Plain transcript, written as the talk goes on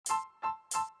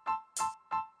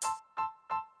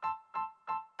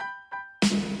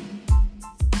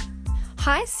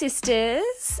Hi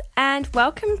sisters, and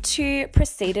welcome to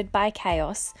Preceded by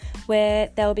Chaos,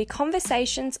 where there will be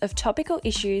conversations of topical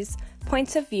issues,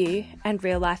 points of view, and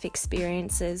real life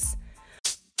experiences.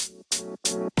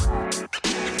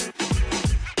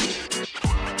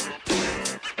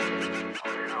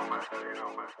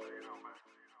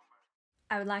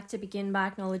 I would like to begin by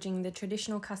acknowledging the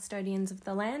traditional custodians of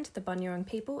the land, the Bunurong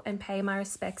people, and pay my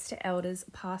respects to elders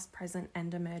past, present,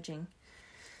 and emerging.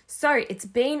 So it's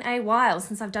been a while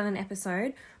since I've done an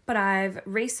episode, but I've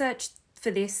researched for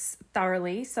this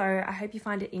thoroughly, so I hope you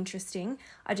find it interesting.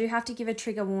 I do have to give a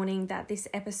trigger warning that this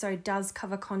episode does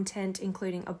cover content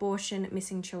including abortion,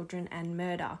 missing children, and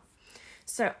murder.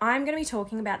 So I'm going to be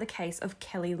talking about the case of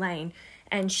Keli Lane,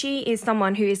 and she is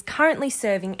someone who is currently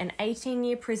serving an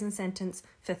 18-year prison sentence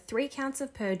for 3 counts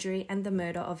of perjury and the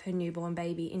murder of her newborn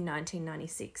baby in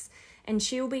 1996. And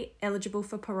she will be eligible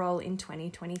for parole in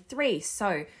 2023,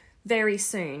 so very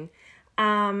soon.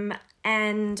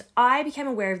 And I became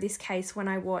aware of this case when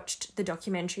I watched the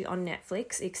documentary on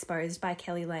Netflix, Exposed by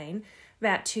Keli Lane,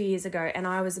 about 2 years ago, and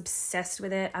I was obsessed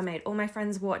with it. I made all my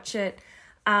friends watch it.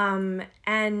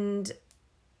 And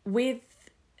with,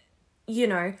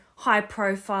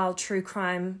 high-profile true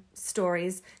crime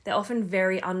stories, they're often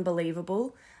very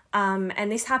unbelievable.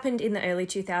 And this happened in the early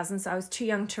 2000s, so I was too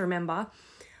young to remember.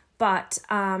 But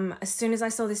as soon as I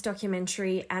saw this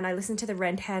documentary, and I listened to the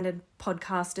Redhanded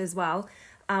podcast as well,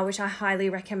 which I highly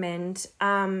recommend,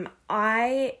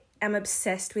 I am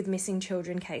obsessed with missing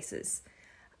children cases.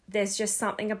 There's just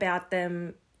something about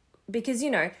them because,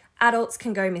 adults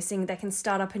can go missing. They can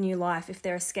start up a new life if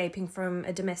they're escaping from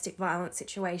a domestic violence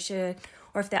situation,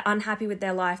 or if they're unhappy with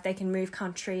their life, they can move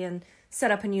country and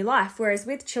set up a new life. Whereas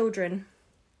with children,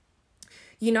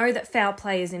 that foul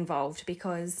play is involved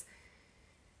because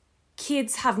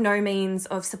kids have no means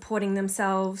of supporting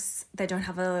themselves. They don't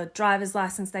have a driver's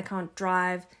license. They can't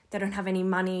drive. They don't have any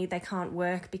money. They can't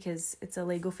work because it's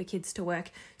illegal for kids to work.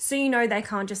 So, they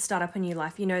can't just start up a new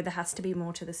life. There has to be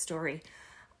more to the story.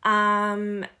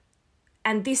 And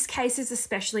this case is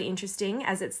especially interesting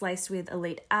as it's laced with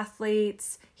elite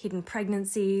athletes, hidden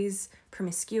pregnancies,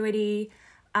 promiscuity.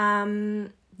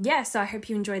 So I hope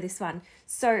you enjoy this one.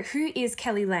 So who is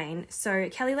Keli Lane? So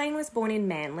Keli Lane was born in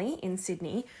Manly in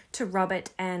Sydney to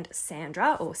Robert and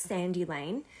Sandra, or Sandy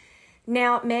Lane.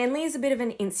 Now, Manly is a bit of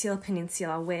an insular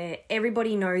peninsula where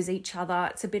everybody knows each other.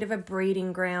 It's a bit of a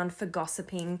breeding ground for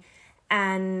gossiping.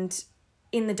 And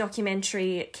in the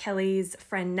documentary, Keli's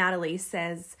friend Natalie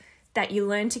says that you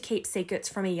learn to keep secrets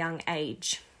from a young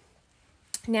age.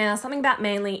 Now, something about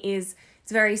Manly is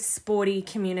it's a very sporty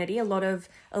community. A lot of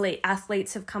elite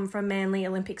athletes have come from Manly,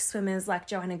 Olympic swimmers like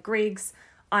Johanna Griggs,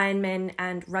 Ironmen,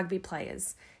 and rugby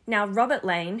players. Now, Robert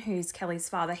Lane, who's Keli's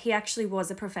father, he actually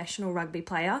was a professional rugby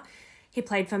player. He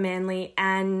played for Manly,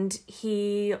 and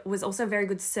he was also a very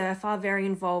good surfer, very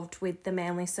involved with the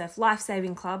Manly Surf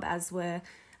Lifesaving Club, as were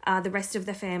the rest of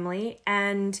the family.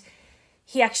 And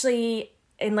he actually,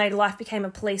 in later life, became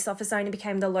a police officer, and he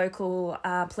became the local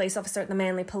police officer at the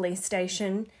Manly Police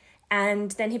Station.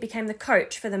 And then he became the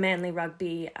coach for the Manly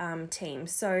rugby team.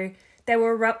 So they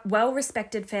were a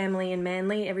well-respected family in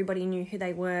Manly. Everybody knew who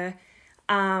they were.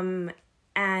 And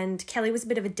Keli was a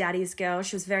bit of a daddy's girl.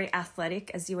 She was very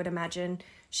athletic, as you would imagine.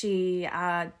 She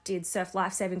did surf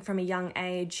lifesaving from a young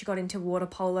age. She got into water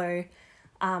polo,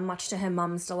 much to her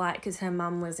mum's delight, because her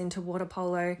mum was into water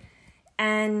polo.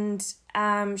 And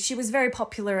she was very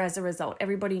popular as a result.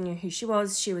 Everybody knew who she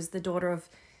was. She was the daughter of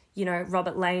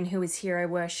Robert Lane, who is hero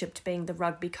worshipped, being the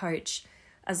rugby coach.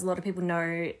 As a lot of people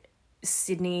know,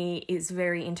 Sydney is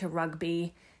very into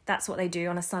rugby. That's what they do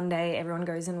on a Sunday. Everyone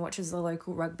goes and watches the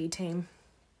local rugby team.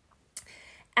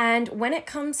 And when it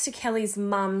comes to Keli's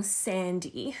mum,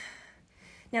 Sandy,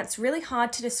 now it's really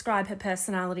hard to describe her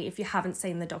personality if you haven't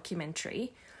seen the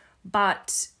documentary,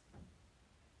 but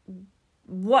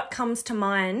what comes to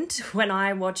mind when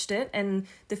I watched it and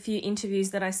the few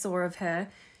interviews that I saw of her,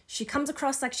 she comes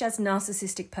across like she has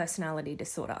narcissistic personality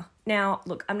disorder. Now,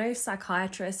 look, I'm no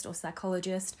psychiatrist or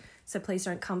psychologist, so please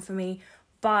don't come for me,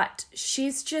 but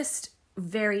she's just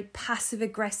very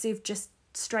passive-aggressive, just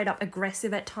straight-up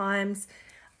aggressive at times.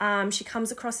 She comes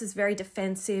across as very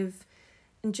defensive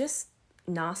and just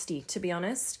nasty, to be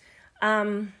honest.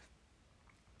 The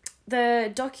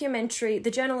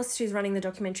journalist who's running the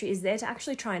documentary is there to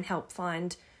actually try and help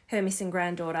find her missing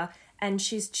granddaughter, and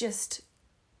she's just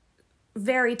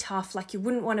very tough, like you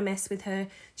wouldn't want to mess with her.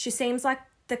 She seems like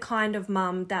the kind of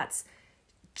mum that's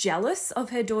jealous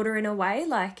of her daughter in a way,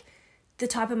 like the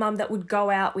type of mum that would go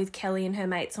out with Keli and her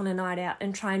mates on a night out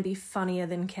and try and be funnier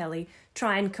than Keli,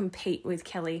 try and compete with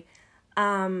Keli.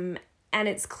 And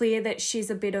it's clear that she's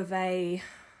a bit of a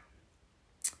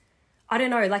I don't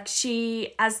know, like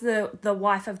she, as the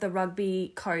wife of the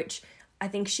rugby coach, I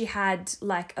think she had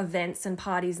like events and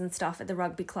parties and stuff at the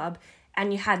rugby club,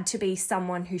 and you had to be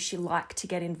someone who she liked to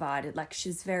get invited. Like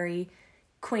she's very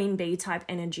queen bee type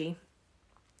energy.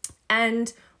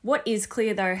 And what is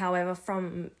clear though, however,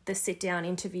 from the sit down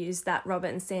interviews that Robert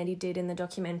and Sandy did in the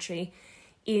documentary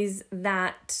is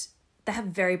that they have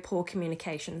very poor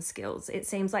communication skills. It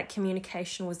seems like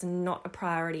communication was not a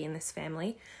priority in this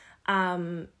family.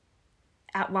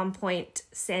 At one point,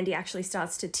 Sandy actually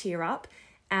starts to tear up,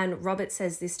 and Robert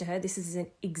says this to her. This is an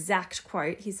exact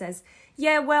quote. He says,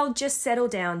 "Yeah, well, just settle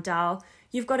down, Dal.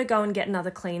 You've got to go and get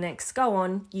another Kleenex. Go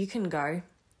on, you can go."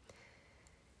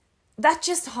 That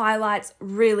just highlights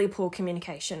really poor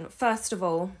communication. First of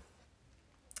all,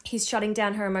 he's shutting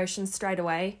down her emotions straight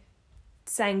away,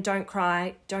 saying don't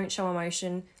cry, don't show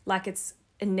emotion, like it's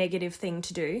a negative thing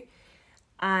to do.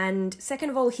 And second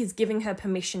of all, he's giving her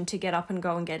permission to get up and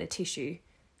go and get a tissue.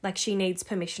 Like she needs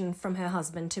permission from her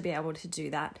husband to be able to do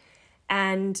that.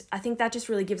 And I think that just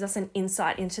really gives us an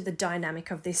insight into the dynamic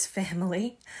of this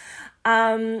family.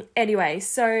 Anyway,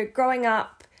 so growing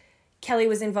up, Keli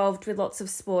was involved with lots of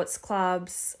sports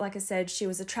clubs. Like I said, she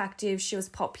was attractive, she was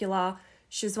popular.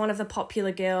 She was one of the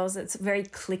popular girls. It's very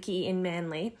cliquey in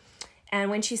Manly. And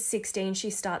when she's 16,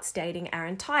 she starts dating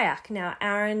Aaron Tyack. Now,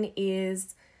 Aaron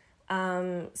is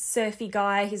surfy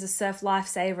guy. He's a surf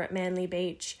lifesaver at Manly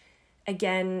Beach.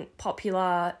 Again,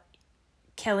 popular.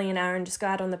 Keli and Aaron just go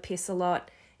out on the piss a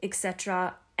lot,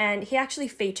 etc. And he actually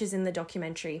features in the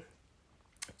documentary.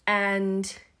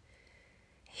 And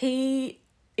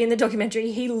in the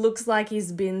documentary, he looks like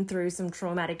he's been through some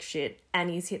traumatic shit and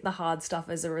he's hit the hard stuff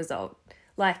as a result.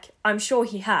 Like, I'm sure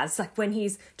he has. Like, when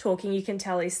he's talking, you can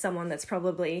tell he's someone that's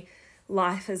probably,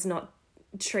 life has not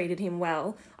treated him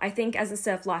well. I think as a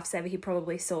surf lifesaver, he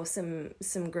probably saw some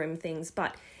grim things.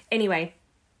 But anyway,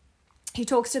 he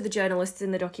talks to the journalists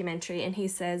in the documentary and he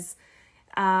says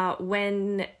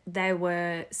when they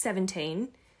were 17,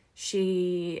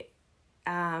 she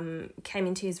came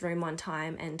into his room one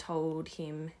time and told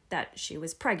him that she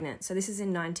was pregnant. So this is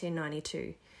in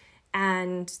 1992.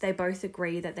 And they both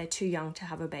agree that they're too young to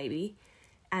have a baby.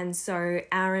 And so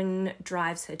Aaron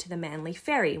drives her to the Manly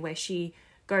ferry where she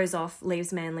goes off,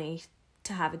 leaves Manly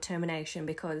to have a termination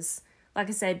because, like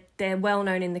I said, they're well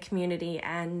known in the community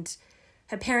and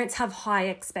her parents have high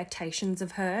expectations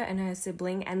of her and her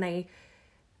sibling, and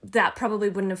that probably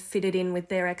wouldn't have fitted in with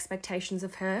their expectations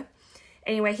of her.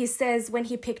 Anyway, he says when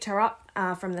he picked her up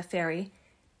from the ferry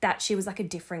that she was like a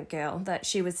different girl, that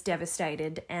she was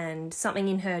devastated and something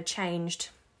in her changed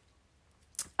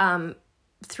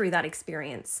through that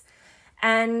experience.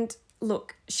 And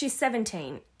look, she's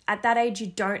 17. At that age, you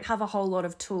don't have a whole lot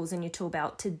of tools in your tool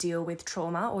belt to deal with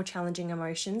trauma or challenging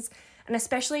emotions. And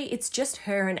especially, it's just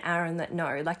her and Aaron that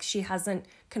know. Like, she hasn't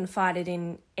confided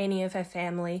in any of her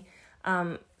family.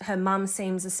 Her mum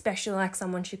seems especially like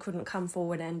someone she couldn't come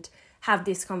forward and have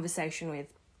this conversation with.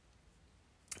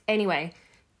 Anyway,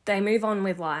 they move on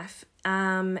with life.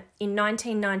 In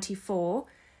 1994,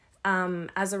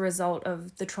 as a result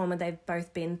of the trauma they've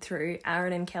both been through,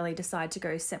 Aaron and Keli decide to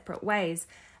go separate ways.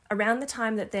 Around the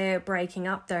time that they're breaking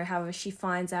up, though, however, she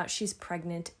finds out she's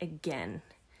pregnant again.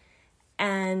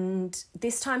 And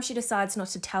this time she decides not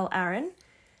to tell Aaron.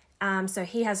 So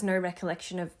he has no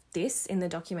recollection of this in the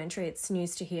documentary. It's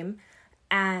news to him.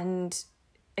 And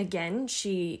again,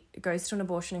 she goes to an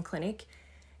abortion clinic.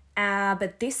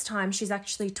 But this time she's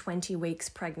actually 20 weeks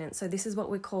pregnant. So this is what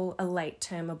we call a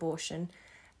late-term abortion.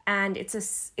 And it's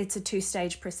a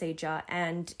two-stage procedure.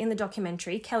 And in the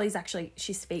documentary,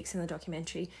 she speaks in the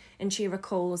documentary and she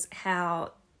recalls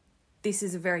how this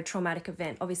is a very traumatic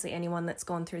event. Obviously, anyone that's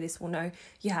gone through this will know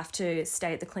you have to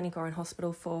stay at the clinic or in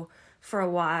hospital for a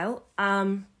while.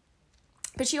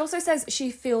 But she also says she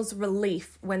feels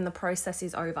relief when the process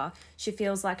is over. She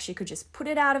feels like she could just put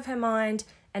it out of her mind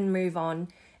and move on.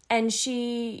 And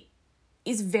she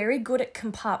is very good at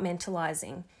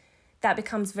compartmentalizing. That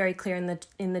becomes very clear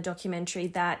in the documentary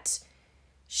that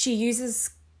she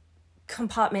uses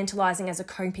compartmentalizing as a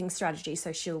coping strategy.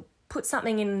 So she'll put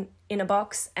something in a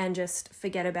box and just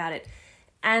forget about it.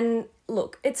 And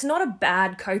look, it's not a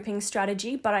bad coping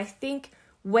strategy, but I think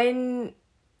when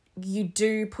you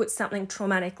do put something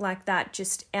traumatic like that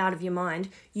just out of your mind,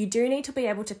 you do need to be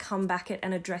able to come back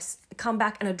and address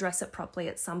it properly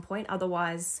at some point.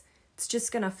 Otherwise, it's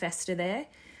just going to fester there.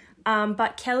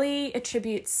 But Keli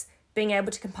attributes being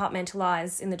able to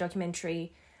compartmentalize in the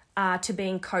documentary to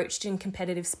being coached in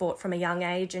competitive sport from a young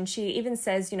age. And she even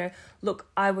says, look,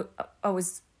 I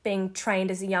was being trained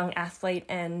as a young athlete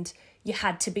and you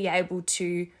had to be able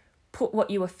to put what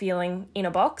you were feeling in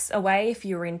a box away. If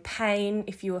you were in pain,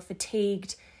 if you were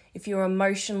fatigued, if you were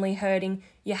emotionally hurting,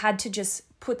 you had to just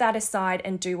put that aside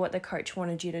and do what the coach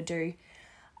wanted you to do.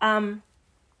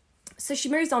 So she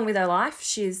moves on with her life.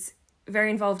 She's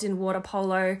very involved in water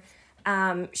polo.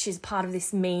 She's part of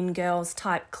this Mean Girls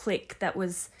type clique that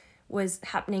was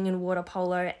happening in water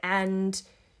polo, and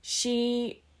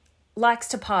she likes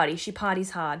to party. She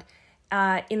parties hard.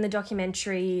 In the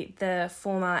documentary, the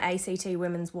former ACT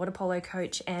women's water polo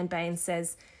coach, Anne Bain,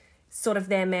 says sort of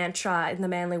their mantra in the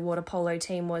Manly water polo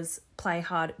team was play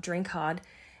hard, drink hard.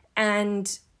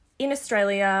 And in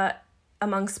Australia,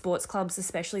 among sports clubs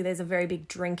especially, there's a very big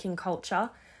drinking culture.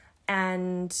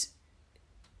 And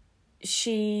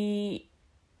Keli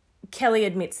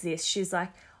admits this. She's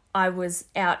like, I was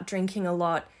out drinking a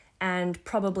lot and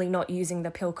probably not using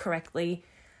the pill correctly,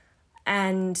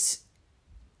 and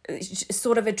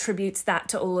sort of attributes that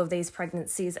to all of these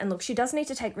pregnancies. And look, she does need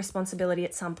to take responsibility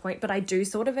at some point, but I do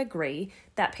sort of agree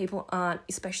that people aren't,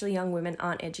 especially young women,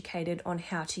 aren't educated on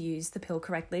how to use the pill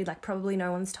correctly. Like, probably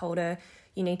no one's told her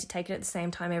you need to take it at the same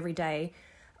time every day.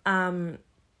 But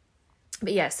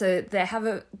yeah, so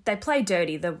they play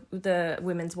dirty, the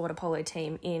women's water polo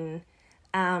team in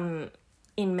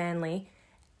Manly.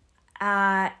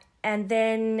 And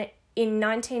then in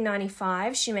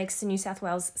 1995, she makes the New South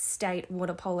Wales state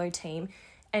water polo team,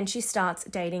 and she starts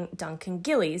dating Duncan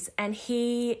Gillies, and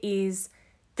he is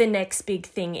the next big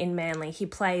thing in Manly. He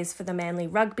plays for the Manly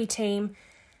rugby team,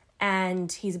 and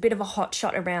he's a bit of a hot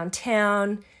shot around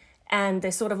town, and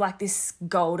they're sort of like this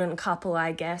golden couple,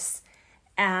 I guess.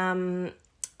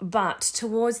 But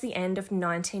towards the end of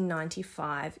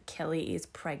 1995, Keli is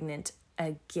pregnant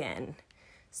again.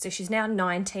 So she's now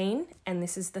 19, and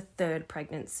this is the third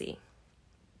pregnancy.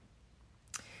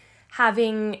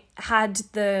 Having had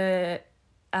the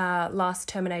last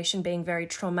termination being very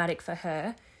traumatic for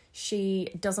her,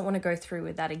 she doesn't want to go through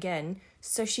with that again.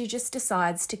 So she just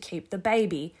decides to keep the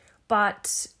baby.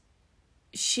 But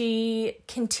she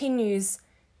continues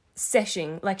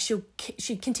seshing. Like,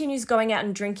 she continues going out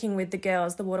and drinking with the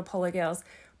girls, the water polo girls,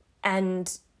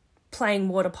 and playing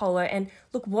water polo. And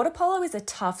look, water polo is a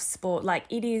tough sport. Like,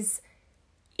 it is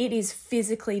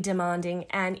physically demanding,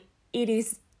 and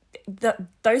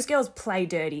those girls play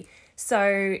dirty.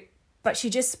 So, but she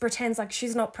just pretends like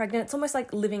she's not pregnant. It's almost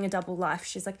like living a double life.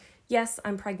 She's like, yes,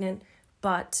 I'm pregnant,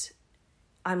 but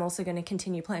I'm also going to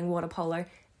continue playing water polo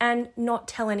and not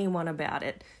tell anyone about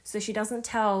it. So she doesn't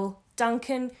tell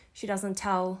Duncan, she doesn't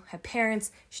tell her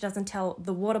parents, she doesn't tell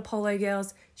the water polo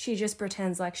girls. She just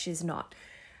pretends like she's not.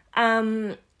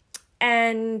 And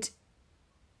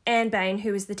Anne Bain,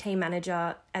 who is the team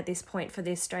manager at this point for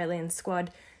the Australian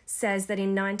squad, says that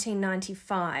in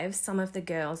 1995, some of the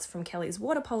girls from Keli's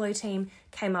water polo team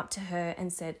came up to her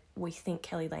and said, we think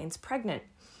Keli Lane's pregnant.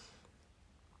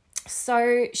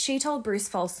 So she told Bruce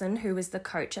Folson, who was the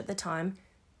coach at the time,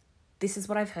 this is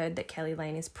what I've heard, that Keli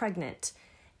Lane is pregnant.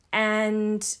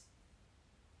 And,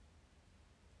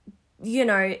 you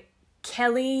know,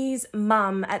 Keli's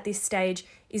mum at this stage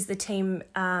is the team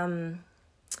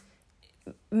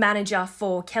manager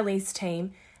for Keli's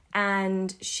team,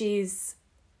 and she's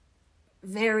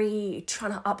very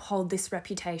trying to uphold this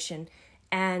reputation.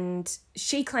 And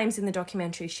she claims in the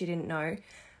documentary she didn't know,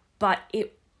 but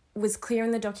it was clear in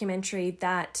the documentary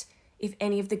that if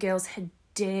any of the girls had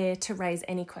dared to raise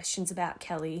any questions about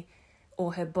Keli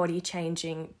or her body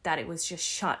changing, that it was just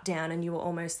shut down, and you were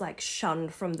almost like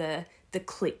shunned from the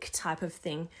clique type of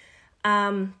thing.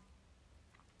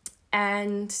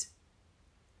 And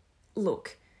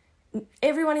look,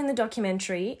 everyone in the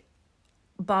documentary,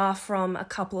 bar from a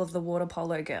couple of the water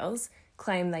polo girls,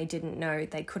 claim they didn't know,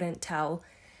 they couldn't tell.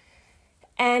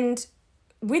 And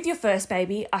with your first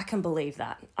baby, I can believe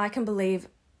that. I can believe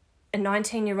a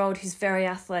 19-year-old who's very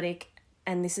athletic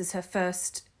and this is her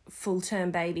first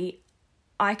full-term baby.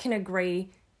 I can agree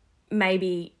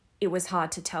maybe it was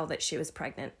hard to tell that she was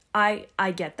pregnant. I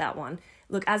get that one.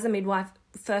 Look, as a midwife,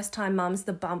 first-time mums,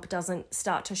 the bump doesn't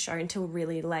start to show until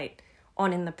really late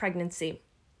on in the pregnancy.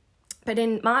 But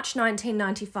in March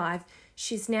 1995,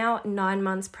 she's now 9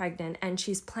 months pregnant, and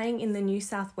she's playing in the New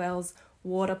South Wales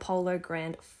Water Polo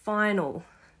Grand Final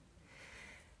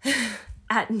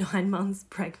at 9 months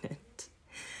pregnant.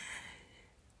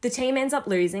 The team ends up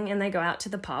losing, and they go out to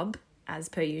the pub, as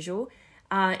per usual,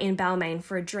 in Balmain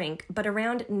for a drink. But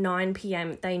around 9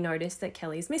 p.m, they notice that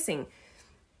Keli's missing.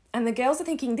 And the girls are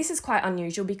thinking this is quite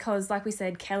unusual because, like we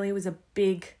said, Keli was a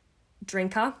big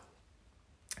drinker.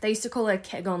 They used to call her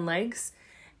keg on legs.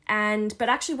 But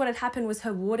actually what had happened was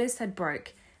her waters had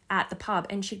broke at the pub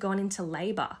and she'd gone into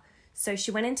labour. So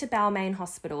she went into Balmain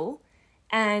Hospital,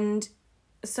 and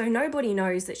So nobody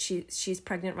knows that she's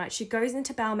pregnant, right? She goes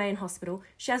into Balmain Hospital.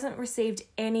 She hasn't received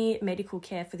any medical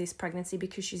care for this pregnancy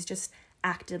because she's just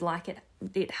acted like it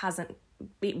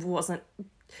wasn't.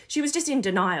 She was just in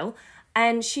denial.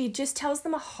 And she just tells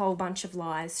them a whole bunch of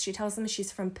lies. She tells them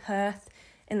she's from Perth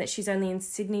and that she's only in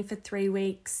Sydney for 3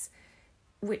 weeks,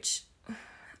 which,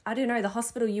 I don't know, the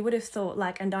hospital, you would have thought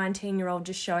like a 19-year-old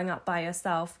just showing up by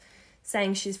herself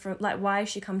saying she's from, like, why has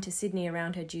she come to Sydney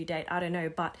around her due date? I don't know.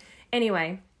 But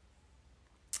anyway,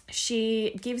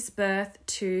 she gives birth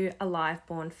to a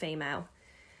live-born female.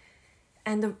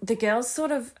 And the girls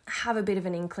sort of have a bit of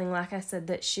an inkling, like I said,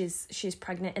 that she's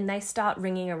pregnant, and they start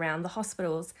ringing around the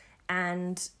hospitals.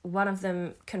 And one of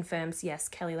them confirms, yes,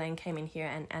 Keli Lane came in here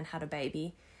and had a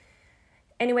baby.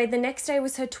 Anyway, the next day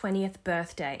was her 20th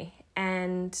birthday,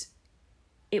 and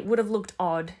it would have looked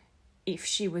odd if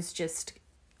she was just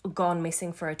gone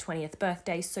missing for her 20th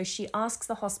birthday. So she asks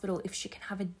the hospital if she can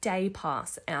have a day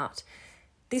pass out.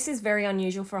 This is very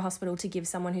unusual for a hospital to give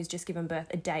someone who's just given birth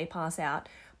a day pass out,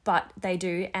 but they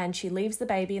do, and she leaves the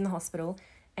baby in the hospital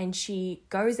and she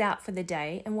goes out for the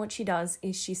day, and what she does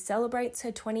is she celebrates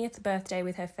her 20th birthday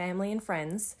with her family and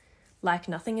friends like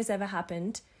nothing has ever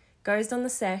happened, goes on the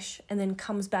sesh, and then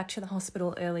comes back to the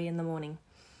hospital early in the morning.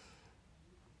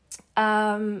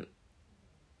 And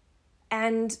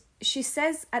she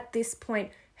says at this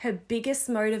point her biggest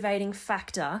motivating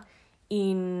factor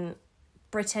in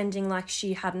pretending like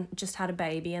she hadn't just had a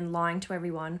baby and lying to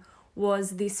everyone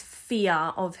was this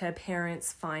fear of her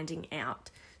parents finding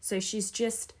out. So she's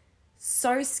just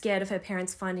so scared of her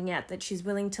parents finding out that she's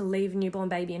willing to leave a newborn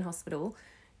baby in hospital,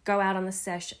 go out on the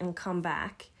sesh and come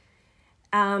back.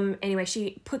 Anyway,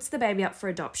 she puts the baby up for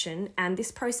adoption, and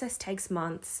this process takes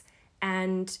months.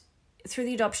 And through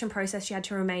the adoption process, she had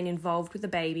to remain involved with the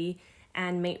baby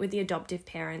and meet with the adoptive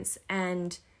parents.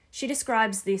 And she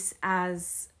describes this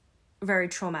as very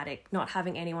traumatic, not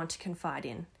having anyone to confide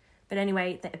in. But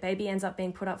anyway, the baby ends up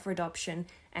being put up for adoption.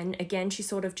 And again, she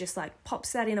sort of just like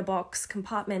pops that in a box,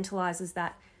 compartmentalizes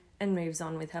that, and moves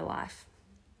on with her life.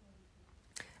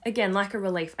 Again, like a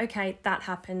relief. Okay, that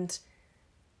happened.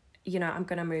 I'm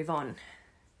going to move on.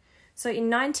 So in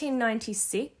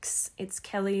 1996, it's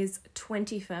Keli's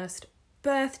 21st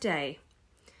birthday.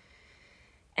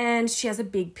 And she has a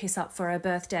big piss up for her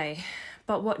birthday.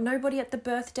 But what nobody at the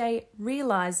birthday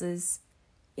realizes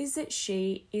is that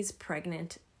she is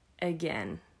pregnant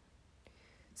again.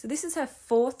 So this is her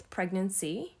 4th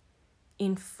pregnancy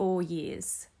in 4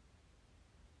 years.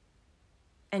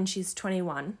 And she's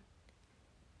 21.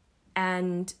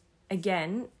 And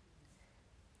again,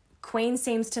 Queen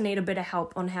seems to need a bit of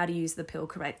help on how to use the pill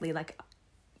correctly. Like,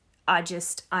 I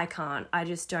can't. I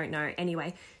just don't know.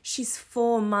 Anyway, she's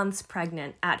 4 months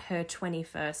pregnant at her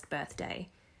 21st birthday.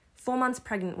 4 months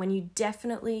pregnant when you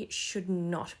definitely should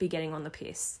not be getting on the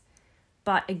piss.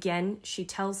 But again, she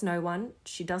tells no one.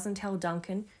 She doesn't tell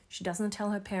Duncan. She doesn't tell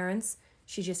her parents.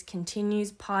 She just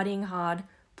continues partying hard,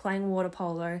 playing water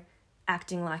polo,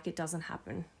 acting like it doesn't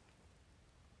happen.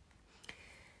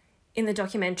 In the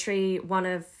documentary, one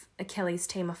of Keli's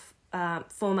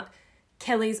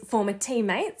former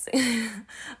teammates,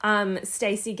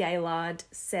 Stacey Gaylard,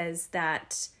 says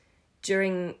that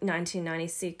during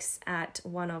 1996 at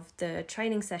one of the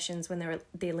training sessions when they were at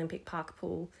the Olympic Park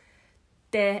pool,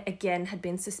 there again had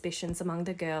been suspicions among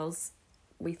the girls.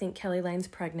 We think Keli Lane's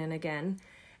pregnant again.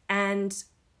 And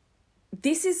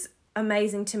this is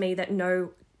amazing to me that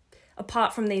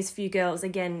apart from these few girls,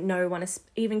 again, no one,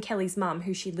 even Keli's mum,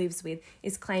 who she lives with,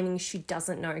 is claiming she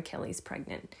doesn't know Keli's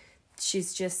pregnant.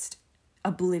 She's just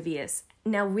oblivious.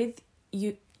 Now, with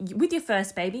your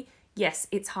first baby, yes,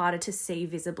 it's harder to see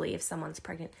visibly if someone's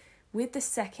pregnant. With the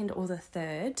second or the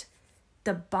third,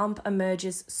 the bump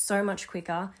emerges so much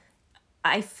quicker.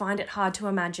 I find it hard to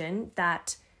imagine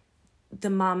that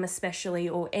the mum especially,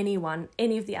 or any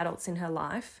of the adults in her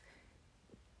life,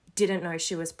 didn't know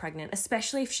she was pregnant,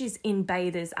 especially if she's in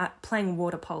bathers playing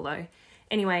water polo.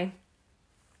 Anyway,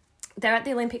 they're at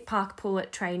the Olympic Park pool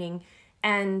at training,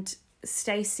 and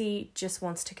Stacey just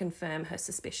wants to confirm her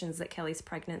suspicions that Keli's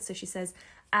pregnant. So she says,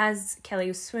 as Keli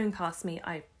was swimming past me,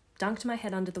 I dunked my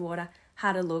head under the water,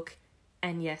 had a look,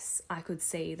 and yes, I could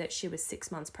see that she was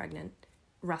 6 months pregnant.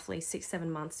 Roughly 6-7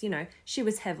 months, she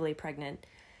was heavily pregnant.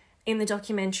 In the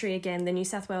documentary, again, the New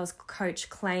South Wales coach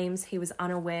claims he was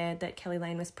unaware that Keli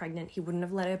Lane was pregnant. He wouldn't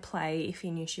have let her play if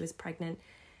he knew she was pregnant.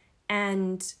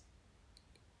 And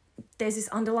there's this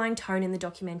underlying tone in the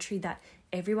documentary that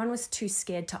everyone was too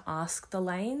scared to ask the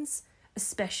Lanes,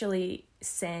 especially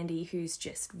Sandy, who's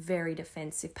just very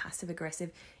defensive, passive-aggressive.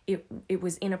 It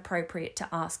was inappropriate to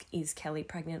ask, is Keli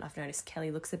pregnant? I've noticed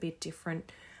Keli looks a bit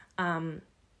different.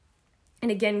 And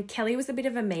again, Keli was a bit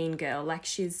of a mean girl. Like,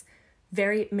 she's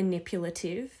very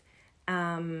manipulative.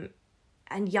 And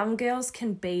young girls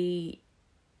can be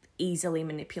easily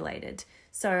manipulated.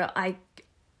 So I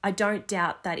don't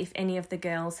doubt that if any of the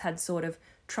girls had sort of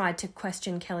tried to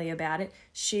question Keli about it,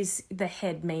 she's the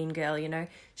head mean girl, you know.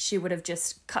 She would have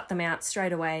just cut them out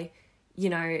straight away, you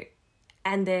know,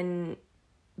 and then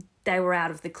they were out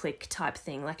of the clique type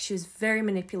thing. Like, she was very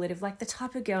manipulative, like the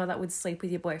type of girl that would sleep with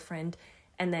your boyfriend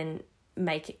and then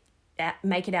make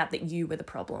it out that you were the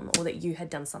problem or that you had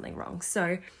done something wrong.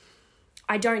 So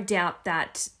I don't doubt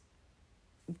that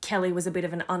Keli was a bit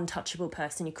of an untouchable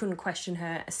person. You couldn't question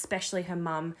her, especially her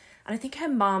mum. And I think her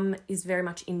mum is very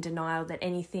much in denial that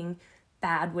anything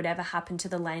bad would ever happen to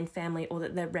the Lane family or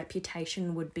that their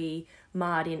reputation would be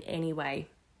marred in any way.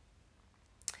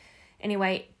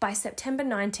 Anyway, by September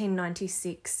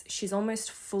 1996, she's almost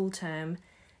full term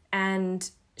and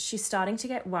she's starting to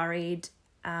get worried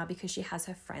because she has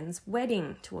her friend's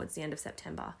wedding towards the end of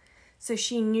September. So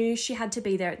she knew she had to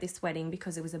be there at this wedding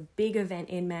because it was a big event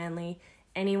in Manly.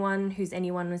 Anyone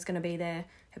was going to be there.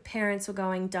 Her parents were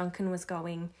going, Duncan was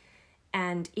going.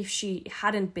 And if she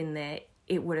hadn't been there,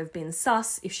 it would have been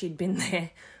sus. If she'd been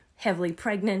there heavily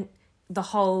pregnant, the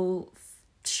whole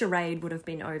charade would have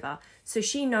been over. So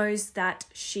she knows that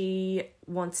she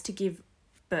wants to give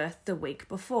birth the week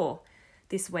before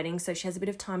this wedding, so she has a bit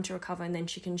of time to recover and then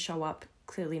she can show up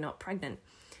clearly not pregnant.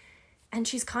 And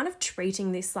she's kind of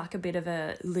treating this like a bit of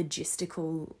a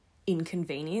logistical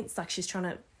inconvenience, like she's trying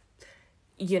to,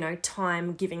 you know,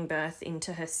 time giving birth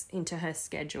into her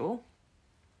schedule.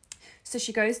 So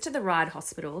she goes to the Ryde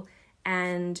Hospital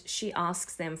and she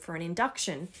asks them for an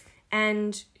induction.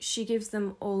 And she gives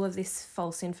them all of this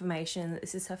false information that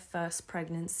this is her first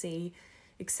pregnancy,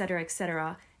 etc.,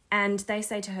 etc. And they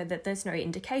say to her that there's no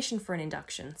indication for an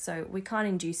induction. So we can't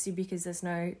induce you because there's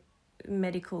no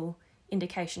medical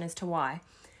indication as to why.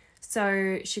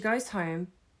 So she goes home,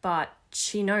 but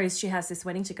she knows she has this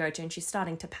wedding to go to and she's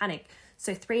starting to panic.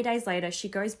 So 3 days later, she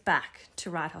goes back to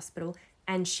Ryde Hospital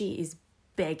and she is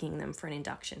begging them for an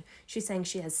induction. She's saying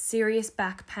she has serious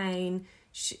back pain.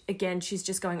 She's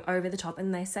just going over the top,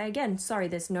 and they say again, sorry,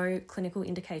 there's no clinical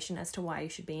indication as to why you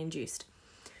should be induced.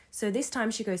 So this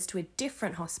time she goes to a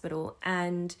different hospital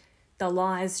and the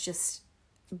lies just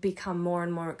become more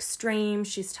and more extreme.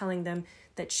 She's telling them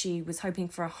that she was hoping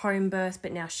for a home birth,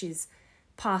 but now she's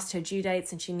past her due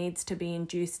dates and she needs to be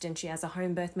induced, and she has a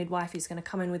home birth midwife who's going to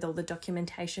come in with all the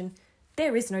documentation.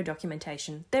 There is no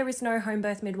documentation. There is no home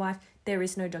birth midwife. There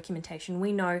is no documentation.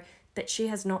 We know that she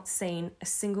has not seen a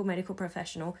single medical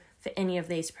professional for any of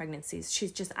these pregnancies.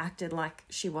 She's just acted like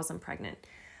she wasn't pregnant.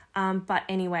 But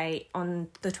anyway, on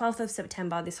the 12th of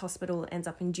September, this hospital ends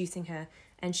up inducing her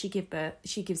and she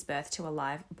gives birth to a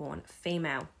live-born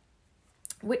female,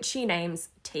 which she names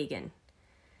Tegan.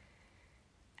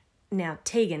 Now,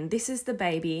 Tegan, this is the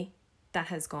baby that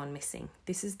has gone missing.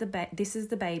 This is the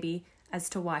baby as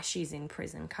to why she's in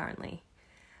prison currently.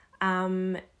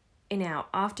 Now,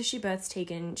 after she births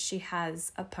Tegan, she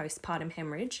has a postpartum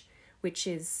hemorrhage, which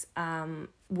is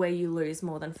where you lose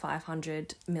more than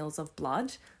 500 mils of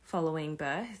blood following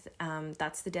birth.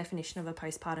 That's the definition of a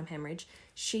postpartum hemorrhage.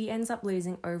 She ends up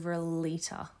losing over 1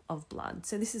 litre of blood.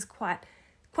 So this is quite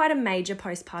a major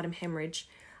postpartum hemorrhage.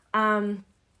 And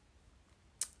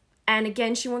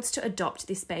again, she wants to adopt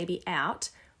this baby out,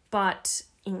 but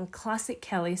in classic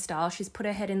Keli style, she's put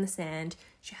her head in the sand.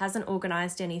 She hasn't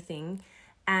organised anything.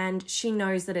 And she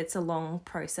knows that it's a long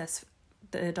process.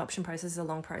 The adoption process is a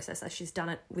long process, as she's done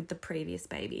it with the previous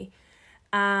baby.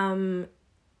 So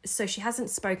she hasn't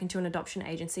spoken to an adoption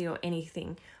agency or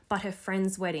anything, but her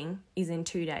friend's wedding is in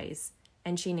 2 days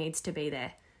and she needs to be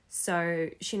there. So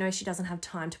she knows she doesn't have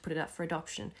time to put it up for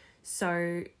adoption.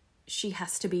 So she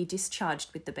has to be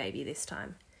discharged with the baby this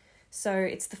time. So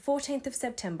it's the 14th of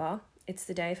September. It's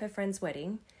the day of her friend's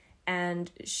wedding,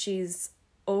 and she's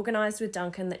organised with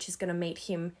Duncan that she's going to meet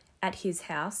him at his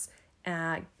house,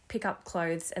 pick up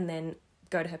clothes, and then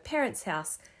go to her parents'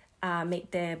 house,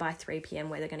 meet there by 3 p.m.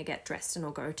 where they're going to get dressed and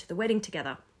all go to the wedding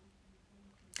together.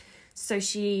 So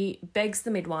she begs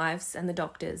the midwives and the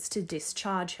doctors to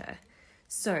discharge her.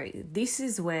 So this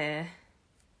is where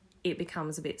it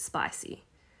becomes a bit spicy.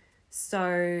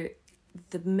 So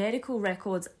the medical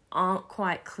records aren't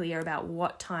quite clear about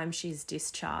what time she's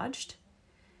discharged,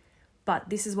 but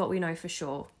this is what we know for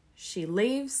sure. She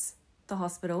leaves the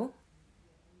hospital,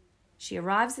 she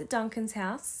arrives at Duncan's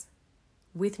house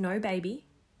with no baby,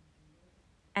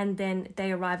 and then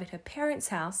they arrive at her parents'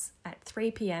 house at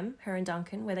 3 p.m, her and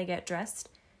Duncan, where they get dressed,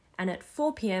 and at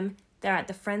 4 p.m, they're at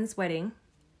the friend's wedding.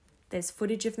 There's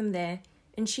footage of them there,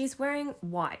 and she's wearing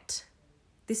white.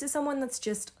 This is someone that's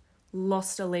just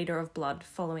lost a litre of blood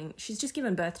following... She's just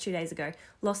given birth 2 days ago,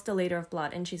 lost a litre of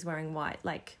blood, and she's wearing white.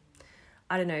 Like,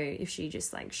 I don't know if she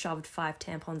just, like, shoved 5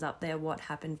 tampons up there, what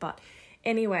happened. But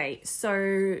anyway,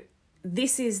 so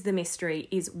this is the mystery,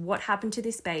 is what happened to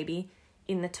this baby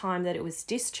in the time that it was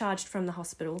discharged from the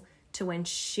hospital to when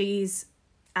she's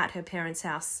at her parents'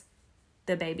 house.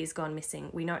 The baby's gone missing.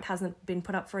 We know it hasn't been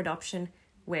put up for adoption.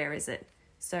 Where is it?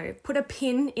 So put a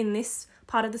pin in this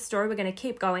part of the story. We're going to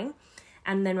keep going,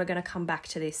 and then we're going to come back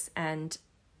to this and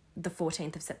the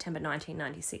 14th of September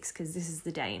 1996, because this is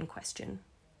the day in question.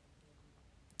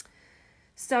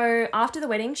 So after the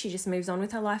wedding, she just moves on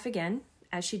with her life again,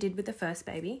 as she did with the first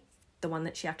baby, the one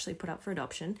that she actually put up for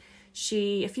adoption.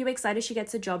 A few weeks later, she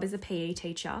gets a job as a PE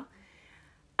teacher.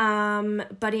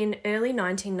 But in early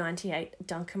 1998,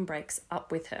 Duncan breaks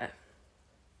up with her.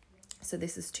 So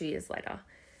this is 2 years later.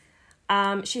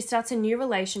 She starts a new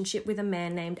relationship with a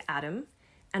man named Adam,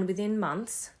 and within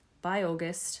months, by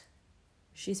August,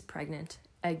 she's pregnant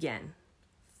again,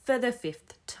 for the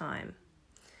 5th time.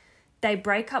 They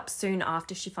break up soon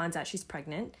after she finds out she's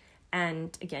pregnant,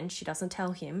 and again, she doesn't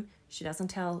tell him, she doesn't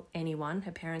tell anyone,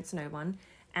 her parents, no one,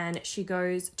 and she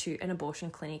goes to an abortion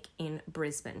clinic in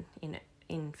Brisbane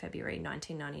in February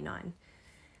 1999.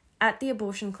 At the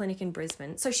abortion clinic in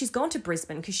Brisbane, so she's gone to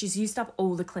Brisbane because she's used up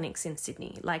all the clinics in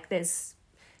Sydney. Like,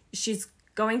 she's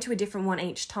going to a different one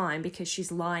each time because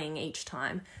she's lying each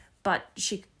time, but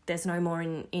there's no more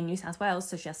in New South Wales,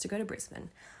 so she has to go to Brisbane.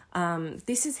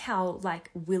 This is how,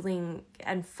 like, willing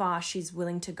and far she's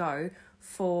willing to go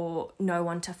for no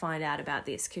one to find out about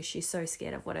this, because she's so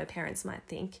scared of what her parents might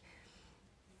think.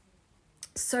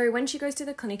 So when she goes to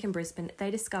the clinic in Brisbane, they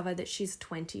discover that she's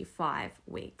 25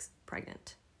 weeks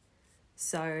pregnant.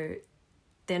 So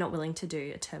they're not willing to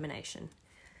do a termination.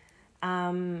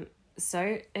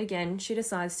 So again, she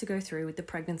decides to go through with the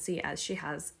pregnancy as she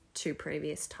has 2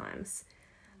 previous times.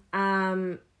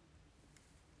 And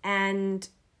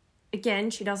again,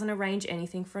 she doesn't arrange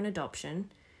anything for an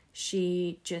adoption.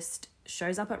 She just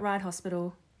shows up at Ryde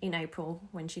Hospital in April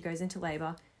when she goes into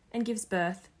labour and gives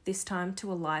birth, this time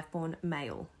to a live-born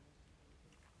male.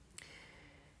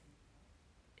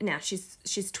 Now, she's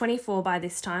 24 by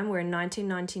this time. We're in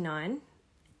 1999,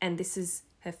 and this is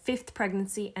her 5th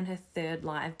pregnancy and her 3rd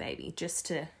live baby, just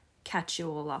to catch you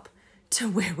all up to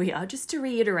where we are, just to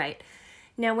reiterate.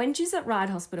 Now, when she's at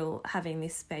Ryde Hospital having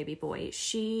this baby boy,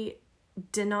 she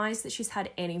denies that she's had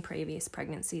any previous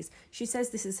pregnancies. She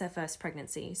says this is her first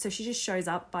pregnancy. So she just shows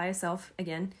up by herself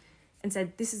again and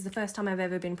said, this is the first time I've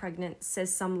ever been pregnant,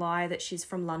 says some lie that she's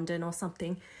from London or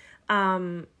something,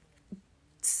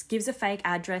 gives a fake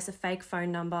address, a fake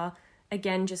phone number,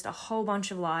 again, just a whole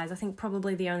bunch of lies. I think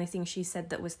probably the only thing she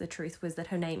said that was the truth was that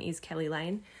her name is Keli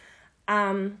Lane.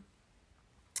 And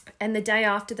the day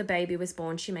after the baby was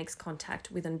born, she makes contact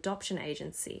with an adoption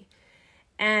agency.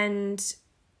 And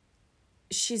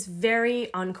she's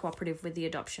very uncooperative with the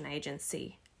adoption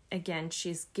agency. Again,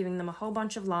 she's giving them a whole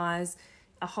bunch of lies,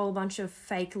 a whole bunch of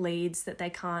fake leads that they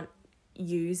can't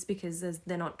use because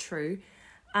they're not true.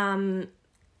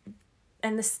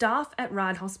 And the staff at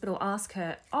Ryde Hospital ask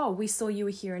her, we saw you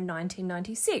were here in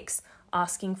 1996,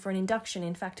 asking for an induction,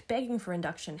 in fact, begging for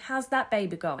induction. How's that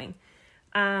baby going?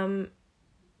 And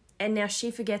now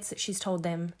she forgets that she's told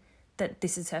them that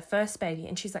this is her first baby.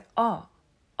 And she's like,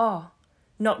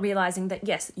 not realising that,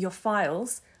 yes, your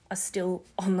files are still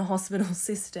on the hospital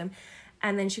system.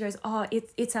 And then she goes,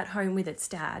 it's at home with its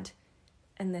dad.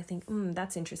 And they think,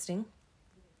 that's interesting.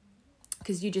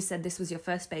 Because you just said this was your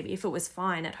first baby. If it was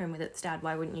fine at home with its dad,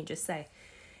 why wouldn't you just say?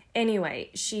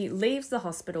 Anyway, she leaves the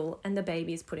hospital and the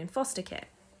baby is put in foster care.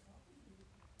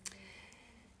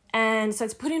 And so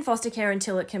it's put in foster care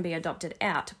until it can be adopted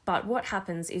out. But what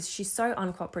happens is she's so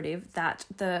uncooperative that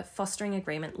the fostering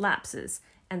agreement lapses.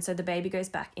 And so the baby goes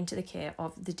back into the care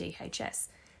of the DHS.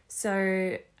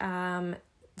 So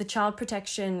the child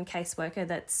protection caseworker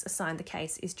that's assigned the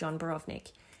case is John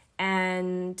Borovnik.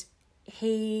 And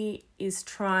he is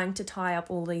trying to tie up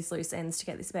all these loose ends to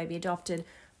get this baby adopted.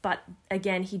 But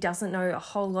again, he doesn't know a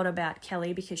whole lot about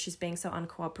Keli because she's being so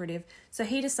uncooperative. So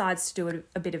he decides to do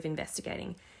a bit of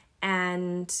investigating.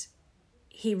 And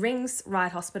he rings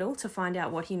Ryde Hospital to find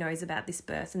out what he knows about this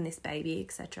birth and this baby,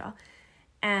 etc.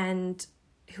 And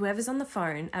whoever's on the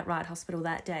phone at Ryde Hospital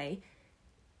that day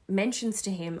mentions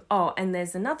to him, and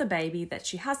there's another baby that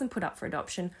she hasn't put up for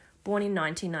adoption, born in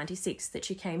 1996, that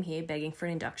she came here begging for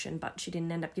an induction, but she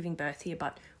didn't end up giving birth here.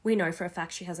 But we know for a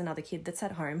fact she has another kid that's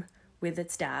at home with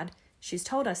its dad. She's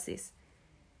told us this.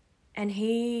 And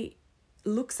he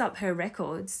looks up her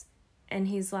records and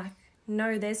he's like,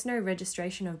 no, there's no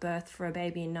registration of birth for a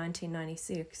baby in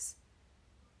 1996.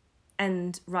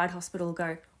 And Ryde Hospital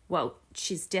go, well,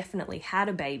 she's definitely had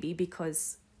a baby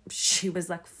because she was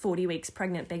like 40 weeks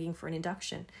pregnant begging for an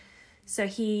induction. So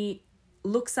he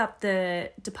looks up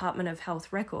the Department of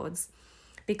Health records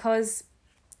because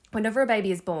whenever a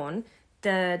baby is born,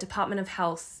 the Department of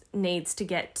Health needs to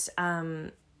get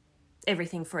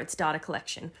everything for its data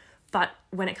collection. But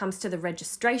when it comes to the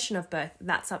registration of birth,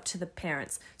 that's up to the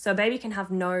parents. So a baby can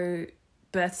have no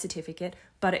birth certificate,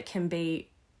 but it can be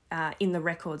in the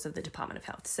records of the Department of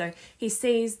Health. So he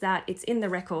sees that it's in the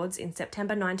records in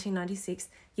September 1996.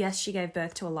 Yes, she gave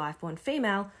birth to a live-born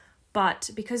female, but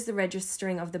because the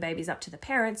registering of the baby is up to the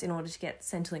parents in order to get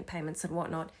Centrelink payments and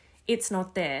whatnot, it's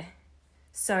not there.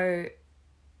 So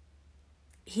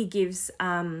he gives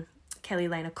Keli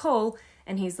Lane a call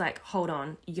and he's like, hold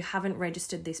on, you haven't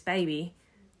registered this baby.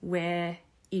 Where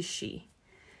is she?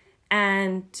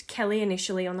 And Keli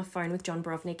initially on the phone with John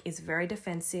Brovnik is very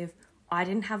defensive. I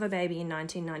didn't have a baby in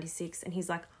 1996. And he's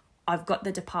like, I've got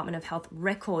the Department of Health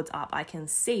records up. I can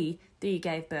see that you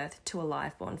gave birth to a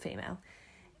live-born female.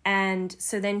 And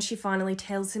so then she finally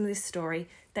tells him this story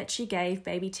that she gave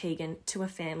baby Tegan to a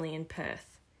family in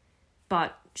Perth.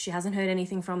 But she hasn't heard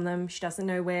anything from them. She doesn't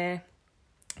know where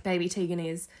baby Tegan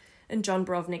is. And John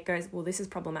Brovnik goes, well, this is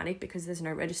problematic because there's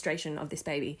no registration of this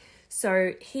baby.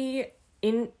 So he,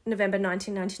 in November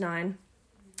 1999,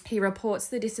 he reports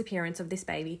the disappearance of this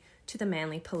baby to the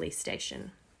Manly police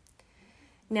station.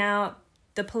 Now,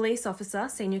 the police officer,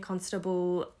 Senior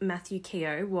Constable Matthew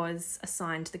Keogh, was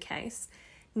assigned the case.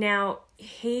 Now,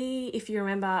 if you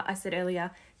remember, I said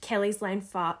earlier,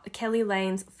 Keli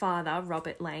Lane's father,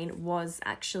 Robert Lane, was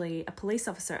actually a police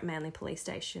officer at Manly Police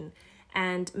Station,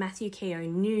 and Matthew Keogh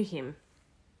knew him.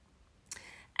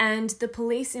 And the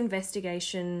police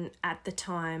investigation at the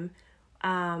time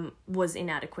was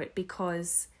inadequate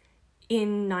because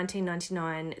in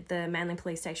 1999, the Manly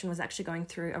Police Station was actually going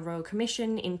through a royal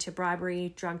commission into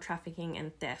bribery, drug trafficking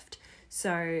and theft.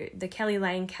 So the Keli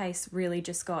Lane case really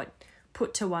just got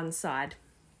put to one side.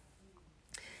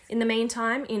 In the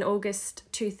meantime, in August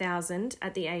 2000,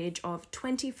 at the age of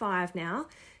 25 now,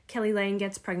 Keli Lane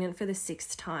gets pregnant for the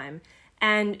 6th time.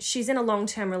 And she's in a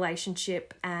long-term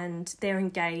relationship and they're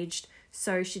engaged.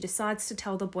 So she decides to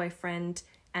tell the boyfriend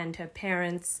and her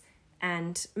parents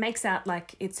and makes out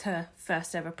like it's her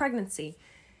first ever pregnancy.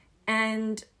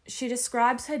 And she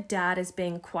describes her dad as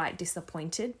being quite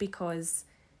disappointed because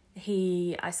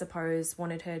he, I suppose,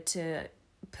 wanted her to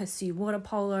pursue water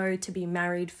polo, to be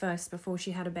married first before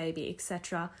she had a baby,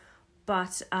 etc.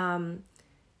 But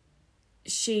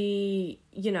she,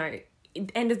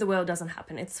 end of the world doesn't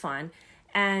happen. It's fine.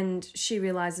 And she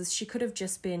realizes she could have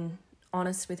just been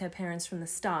honest with her parents from the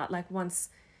start. Like once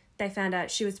they found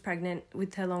out she was pregnant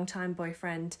with her longtime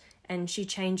boyfriend and she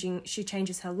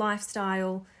changes her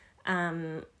lifestyle,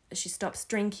 she stops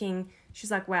drinking.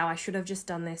 She's like, wow, I should have just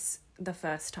done this the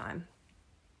first time.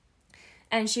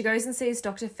 And she goes and sees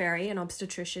Dr. Ferry, an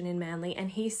obstetrician in Manly,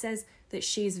 and he says that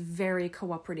she's very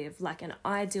cooperative, like an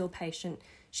ideal patient.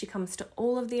 She comes to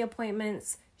all of the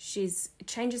appointments,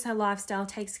 changes her lifestyle,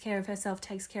 takes care of herself,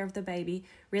 takes care of the baby,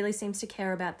 really seems to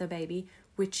care about the baby,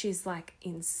 which is like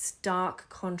in stark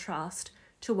contrast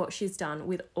to what she's done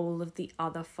with all of the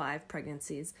other 5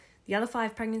 pregnancies. The other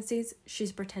 5 pregnancies,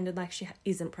 she's pretended like she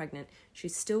isn't pregnant.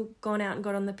 She's still gone out and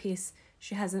got on the piss.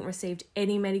 She hasn't received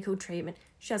any medical treatment.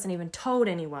 She hasn't even told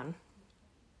anyone.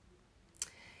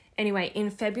 Anyway, in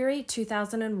February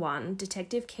 2001,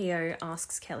 Detective Keogh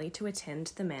asks Keli to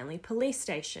attend the Manly police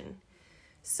station.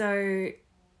 So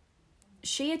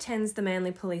she attends the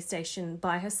Manly police station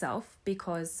by herself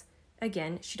because,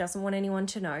 again, she doesn't want anyone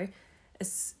to know.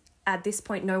 At this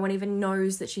point, no one even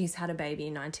knows that she's had a baby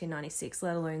in 1996,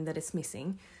 let alone that it's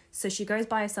missing. So she goes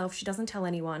by herself. She doesn't tell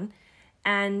anyone.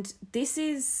 And this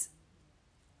is,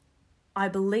 I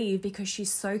believe, because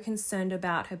she's so concerned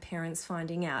about her parents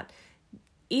finding out.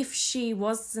 If she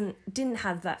didn't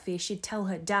have that fear, she'd tell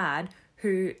her dad,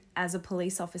 who, as a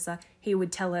police officer, he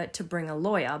would tell her to bring a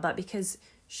lawyer. But because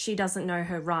she doesn't know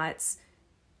her rights,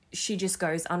 she just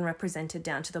goes unrepresented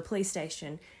down to the police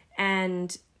station.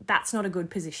 And that's not a good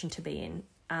position to be in.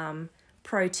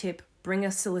 Pro tip, bring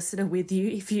a solicitor with you.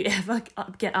 If you ever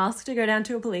get asked to go down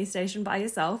to a police station by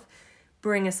yourself,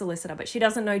 bring a solicitor. But she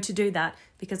doesn't know to do that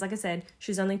because, like I said,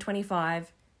 she's only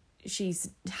 25. She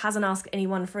hasn't asked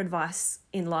anyone for advice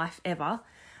in life ever.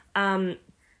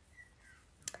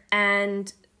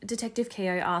 And Detective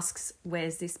Keogh asks,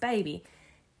 where's this baby?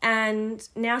 And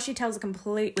now she tells a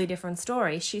completely different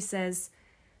story. She says,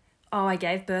 oh, I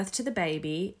gave birth to the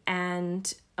baby,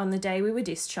 and on the day we were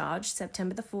discharged,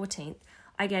 September the 14th,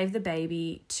 I gave the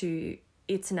baby to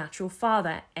its natural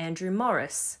father, Andrew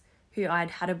Morris, who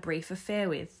I'd had a brief affair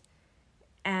with.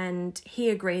 and he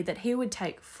agreed that he would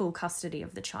take full custody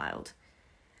of the child.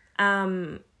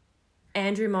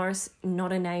 Andrew Morris,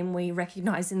 not a name we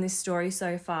recognise in this story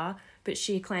so far, but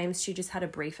she claims she just had a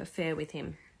brief affair with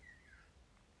him.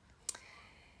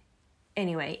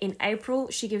 Anyway, in April,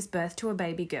 she gives birth to a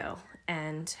baby girl,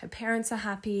 and her parents are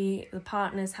happy, the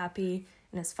partner's happy,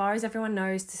 and as far as everyone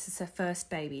knows, this is her first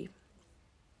baby.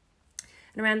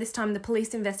 And around this time, the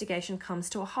police investigation comes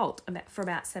to a halt for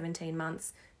about 17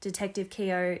 months. Detective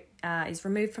Keogh is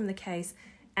removed from the case,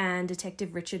 and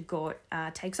Detective Richard Gort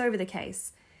takes over the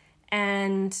case.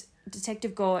 And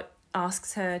Detective Gort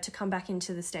asks her to come back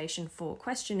into the station for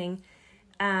questioning.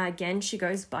 Again, she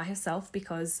goes by herself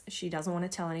because she doesn't want to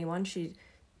tell anyone. She,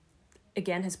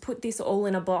 again, has put this all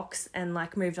in a box and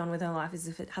moved on with her life as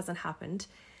if it hasn't happened.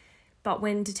 But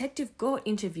when Detective Gort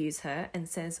interviews her and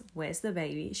says, "Where's the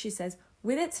baby?" she says,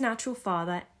 "With its natural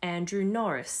father, Andrew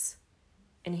Norris."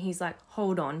 And he's like,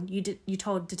 "Hold on, you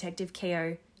told Detective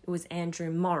Keogh it was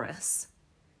Andrew Morris."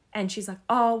 And she's like,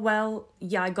 "Oh, well,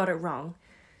 yeah, I got it wrong."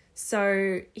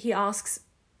 So he asks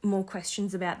more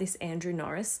questions about this Andrew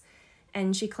Norris,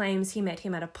 and she claims he met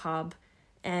him at a pub,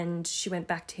 and she went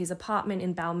back to his apartment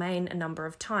in Balmain a number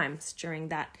of times during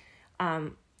that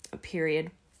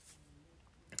period.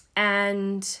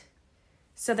 And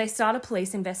so they start a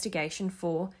police investigation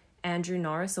for Andrew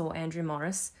Norris or Andrew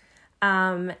Morris,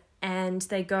 and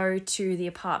they go to the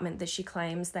apartment that she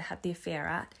claims they had the affair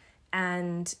at,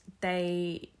 and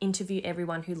they interview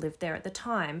everyone who lived there at the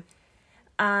time.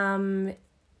 And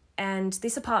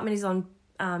this apartment is on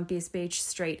Beers Beach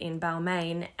Street in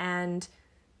Balmain, and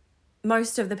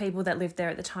most of the people that lived there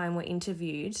at the time were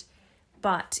interviewed.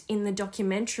 But in the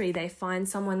documentary, they find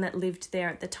someone that lived there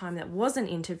at the time that wasn't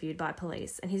interviewed by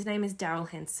police, and his name is Daryl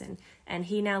Henson, and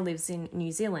he now lives in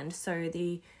New Zealand. So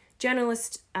the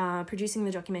journalist producing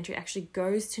the documentary actually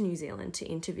goes to New Zealand to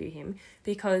interview him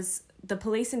because the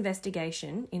police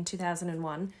investigation in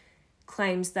 2001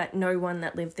 claims that no one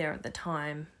that lived there at the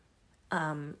time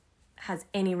has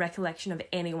any recollection of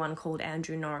anyone called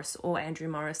Andrew Norris or Andrew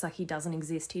Morris. He doesn't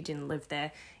exist, he didn't live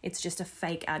there. It's just a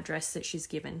fake address that she's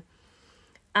given.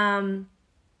 Now,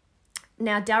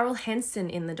 Daryl Henson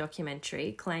in the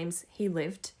documentary claims he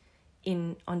lived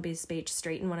on Beers Beach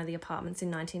Street in one of the apartments in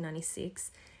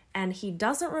 1996, and he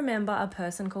doesn't remember a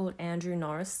person called Andrew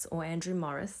Norris or Andrew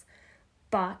Morris,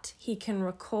 but he can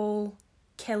recall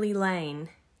Keli Lane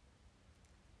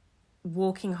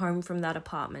walking home from that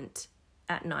apartment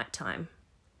at nighttime.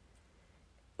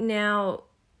 Now,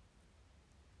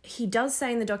 he does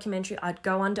say in the documentary, "I'd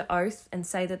go under oath and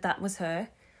say that that was her,"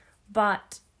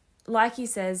 but like he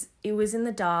says, it was in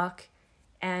the dark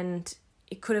and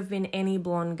it could have been any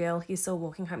blonde girl he saw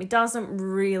walking home. It doesn't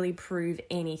really prove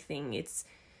anything. It's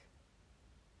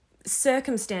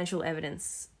circumstantial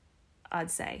evidence, I'd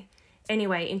say.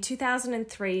 Anyway, in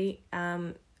 2003,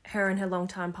 her and her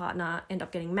longtime partner end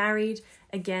up getting married.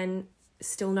 Again,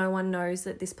 still no one knows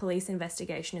that this police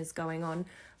investigation is going on,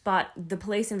 but the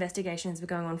police investigation has been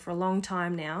going on for a long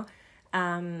time now.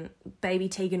 Baby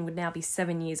Tegan would now be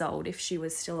 7 years old if she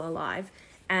was still alive,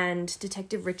 and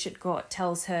Detective Richard Gort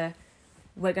tells her,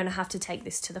 "We're going to have to take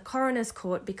this to the coroner's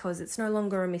court because it's no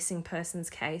longer a missing persons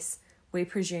case. We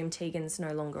presume Tegan's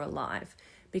no longer alive,"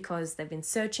 because they've been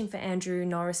searching for Andrew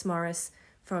Norris Morris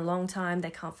for a long time.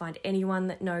 They can't find anyone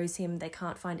that knows him. They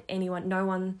can't find anyone, no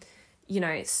one,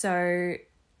 so...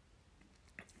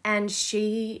 And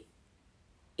she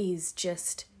is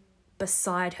just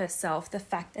beside herself, the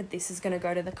fact that this is going to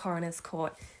go to the coroner's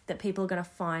court, that people are going to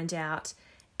find out.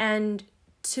 And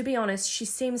to be honest, she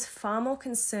seems far more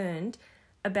concerned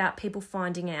about people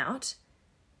finding out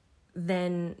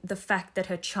than the fact that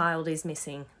her child is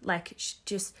missing.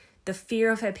 Just the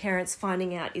fear of her parents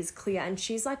finding out is clear, and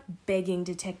she's begging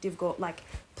Detective Gort,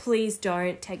 "Please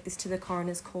don't take this to the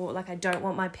coroner's court. I don't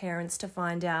want my parents to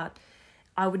find out.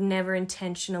 I would never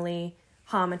intentionally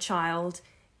harm a child."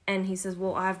 And he says,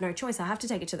 "Well, I have no choice. I have to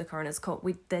take it to the coroner's court.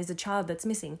 There's a child that's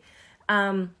missing."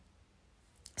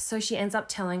 So she ends up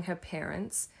telling her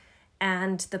parents,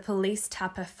 and the police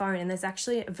tap her phone, and there's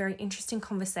actually a very interesting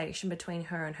conversation between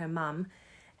her and her mum.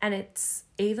 And it's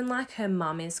even her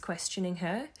mum is questioning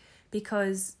her,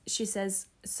 because she says,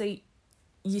 "So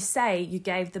you say you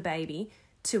gave the baby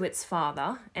to its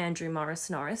father, Andrew Morris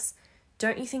Norris.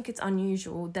 Don't you think it's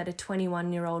unusual that a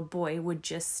 21-year-old boy would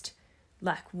just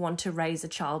want to raise a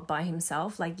child by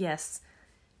himself? Yes,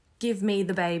 give me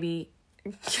the baby."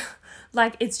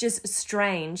 It's just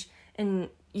strange. And,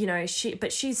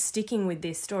 she's sticking with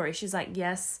this story. She's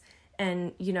yes.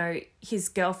 And, his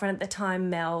girlfriend at the time,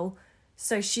 Mel.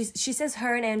 So she says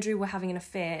her and Andrew were having an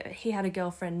affair. He had a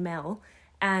girlfriend, Mel,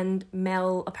 and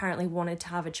Mel apparently wanted to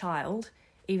have a child.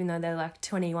 even though they're like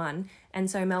 21. And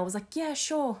so Mel was like, yeah,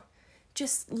 sure,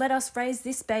 just let us raise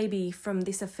this baby from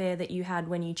this affair that you had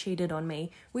when you cheated on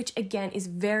me, which again is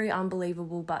very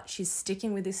unbelievable, but she's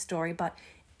sticking with this story. But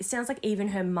it sounds like even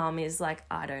her mum is like,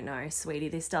 I don't know, sweetie,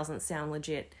 this doesn't sound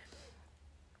legit.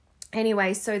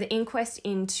 Anyway, so the inquest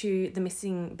into the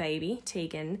missing baby,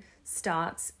 Tegan,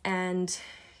 starts, and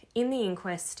in the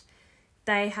inquest,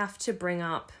 they have to bring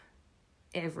up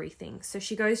everything. So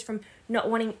she goes from not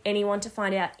wanting anyone to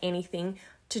find out anything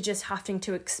to just having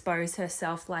to expose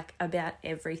herself like about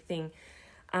everything.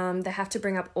 They have to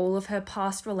bring up all of her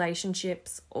past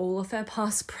relationships, all of her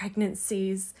past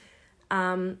pregnancies,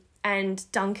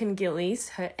 and Duncan Gillies,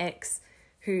 her ex,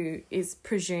 who is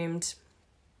presumed,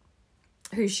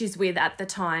 who she's with at the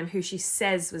time, who she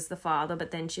says was the father,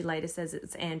 but then she later says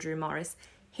it's Andrew Morris.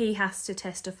 He has to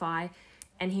testify,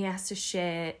 and he has to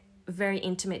share very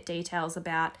intimate details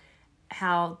about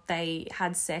how they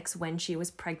had sex when she was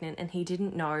pregnant, and he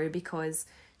didn't know because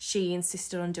she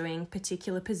insisted on doing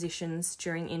particular positions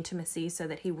during intimacy so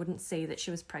that he wouldn't see that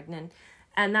she was pregnant.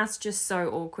 And that's just so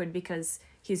awkward because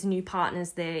his new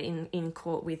partner's there in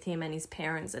court with him and his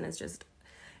parents, and it's just...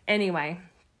 Anyway,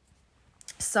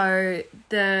 so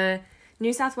the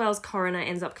New South Wales coroner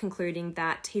ends up concluding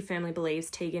that he firmly believes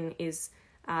Tegan is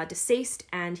deceased,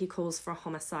 and he calls for a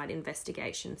homicide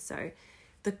investigation. So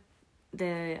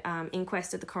the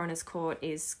inquest at the coroner's court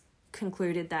is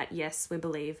concluded that, yes, we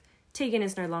believe Tegan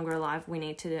is no longer alive. We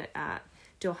need to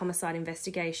do a homicide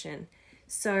investigation.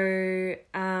 So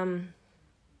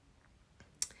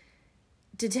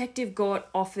Detective Gort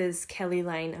offers Keli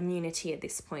Lane immunity at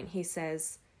this point. He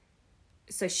says,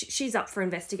 so she's up for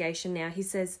investigation now. He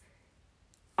says,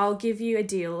 I'll give you a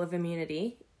deal of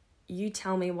immunity. You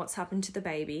tell me what's happened to the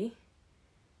baby,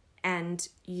 and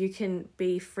you can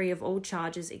be free of all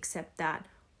charges except that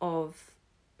of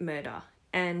murder.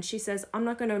 And she says, I'm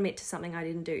not going to admit to something I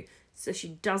didn't do. So she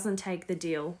doesn't take the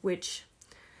deal, which,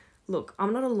 look,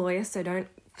 I'm not a lawyer, so don't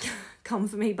come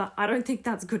for me, but I don't think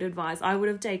that's good advice. I would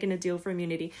have taken a deal for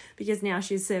immunity because now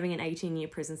she's serving an 18-year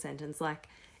prison sentence. Like,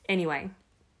 anyway.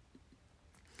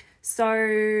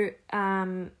 So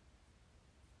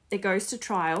it goes to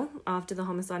trial after the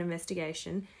homicide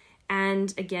investigation.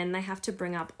 And again, they have to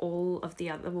bring up all of the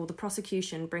other, well, the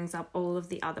prosecution brings up all of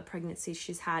the other pregnancies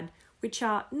she's had, which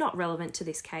are not relevant to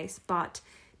this case, but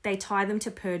they tie them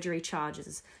to perjury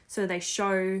charges. So they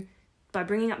show, by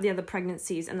bringing up the other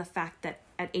pregnancies and the fact that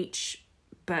at each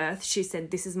birth she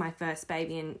said, this is my first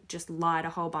baby, and just lied a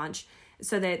whole bunch.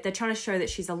 So they're trying to show that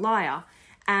she's a liar.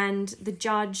 And the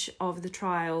judge of the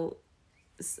trial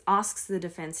asks the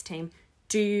defense team,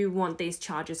 do you want these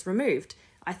charges removed?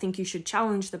 I think you should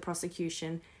challenge the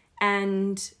prosecution.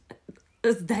 And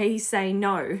they say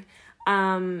no.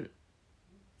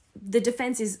 The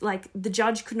defense is like, the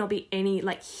judge could not be any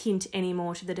like hint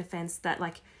anymore to the defense that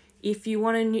like, if you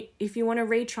want a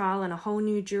retrial and a whole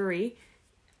new jury,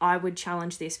 I would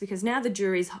challenge this, because now the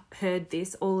jury's heard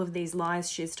this, all of these lies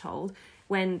she's told,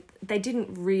 when they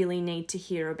didn't really need to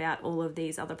hear about all of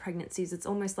these other pregnancies. It's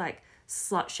almost like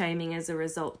slut shaming as a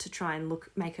result to try and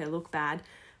make her look bad.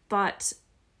 But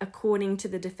according to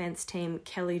the defense team,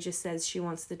 Keli just says she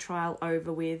wants the trial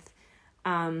over with.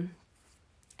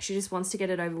 She just wants to get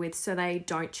it over with so they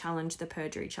don't challenge the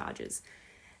perjury charges.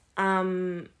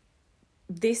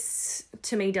 This,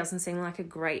 to me, doesn't seem like a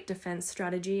great defense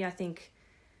strategy.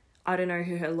 I don't know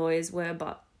who her lawyers were,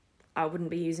 but I wouldn't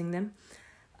be using them.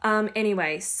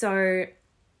 Anyway, so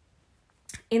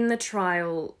in the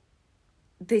trial,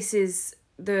 this is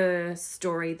the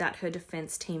story that her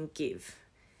defense team give,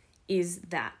 is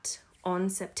that on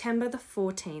September the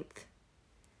 14th,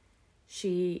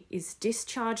 she is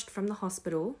discharged from the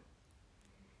hospital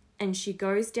and she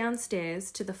goes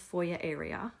downstairs to the foyer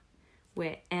area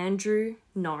where Andrew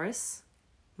Norris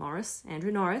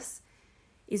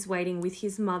is waiting with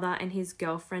his mother and his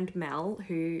girlfriend Mel,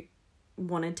 who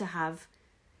wanted to have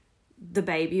the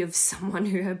baby of someone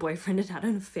who her boyfriend had had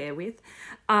an affair with.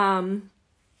 And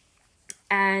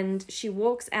she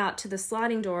walks out to the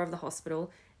sliding door of the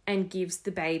hospital and gives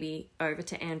the baby over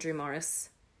to Andrew Morris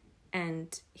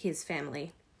and his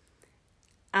family.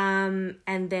 And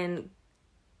then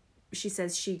she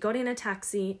says she got in a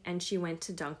taxi and she went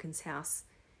to Duncan's house,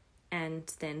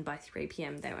 and then by 3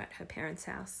 p.m. they were at her parents'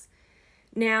 house.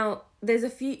 Now, there's a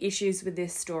few issues with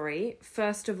this story.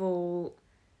 First of all,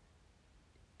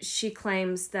 she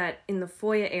claims that in the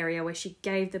foyer area where she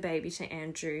gave the baby to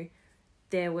Andrew,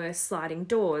 there were sliding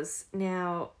doors.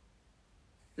 Now,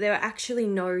 there were actually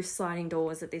no sliding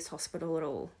doors at this hospital at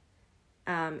all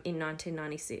in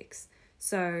 1996.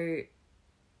 So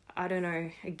I don't know,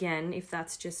 again, if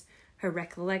that's just her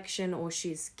recollection, or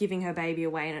she's giving her baby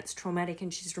away and it's traumatic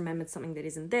and she's remembered something that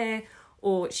isn't there,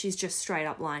 or she's just straight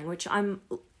up lying, which I'm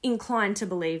inclined to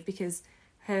believe because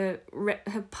her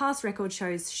past record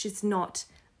shows she's not,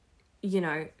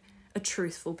 a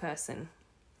truthful person.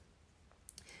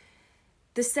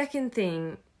 The second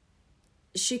thing,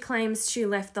 she claims she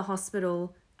left the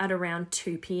hospital at around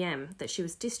 2 p.m, that she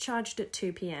was discharged at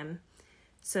 2 p.m,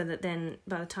 so that then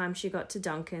by the time she got to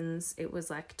Duncan's, it was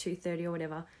like 2:30 or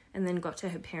whatever, and then got to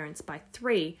her parents by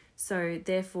 3. So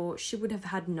therefore, she would have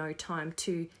had no time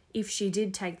to, if she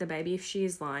did take the baby, if she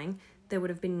is lying, there would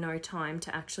have been no time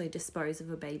to actually dispose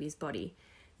of a baby's body.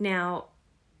 Now,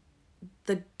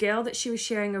 the girl that she was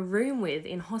sharing a room with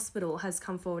in hospital has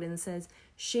come forward and says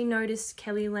she noticed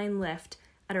Keli Lane left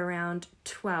at around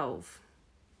 12.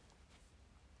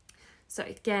 So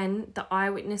again, the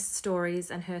eyewitness stories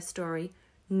and her story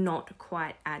not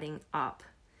quite adding up.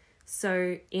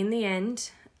 So in the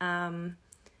end,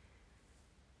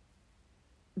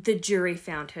 the jury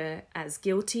found her as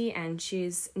guilty and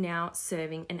she's now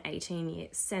serving an 18-year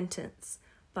sentence.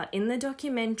 But in the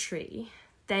documentary,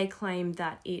 they claim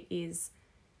that it is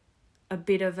a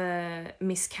bit of a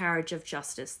miscarriage of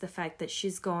justice, the fact that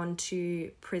she's gone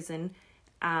to prison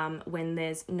when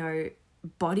there's no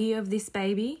body of this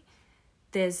baby.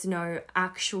 There's no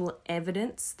actual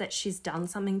evidence that she's done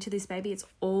something to this baby. It's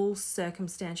all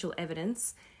circumstantial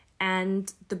evidence.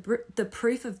 And the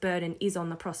proof of burden is on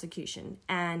the prosecution.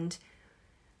 And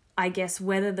I guess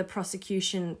whether the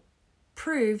prosecution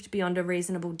proved beyond a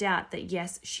reasonable doubt that,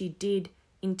 yes, she did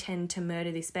intend to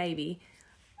murder this baby,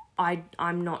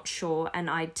 I'm not sure. And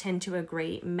I tend to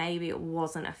agree maybe it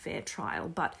wasn't a fair trial.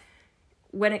 But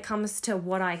when it comes to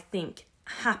what I think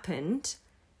happened,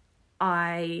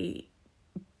 I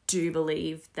do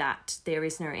believe that there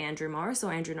is no Andrew Morris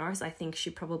or Andrew Norris. I think she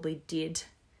probably did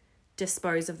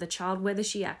dispose of the child. Whether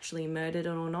she actually murdered it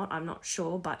or not, I'm not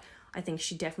sure, but I think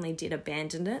she definitely did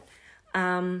abandon it.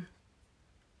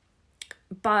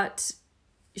 But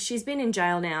she's been in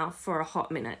jail now for a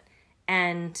hot minute,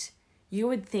 and you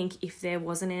would think if there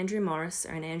was an Andrew Morris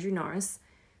or an Andrew Norris,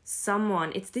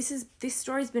 this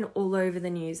story's been all over the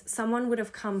news. Someone would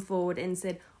have come forward and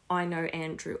said, I know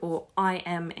Andrew, or I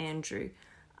am Andrew.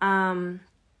 And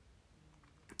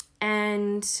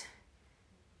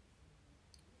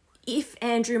if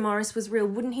Andrew Morris was real,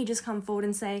 wouldn't he just come forward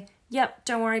and say, yep,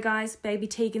 don't worry guys, baby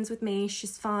Tegan's with me,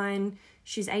 she's fine,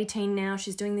 she's 18 now,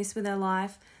 she's doing this with her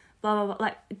life, blah, blah, blah.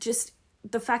 Like, just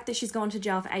the fact that she's gone to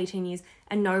jail for 18 years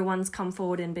and no one's come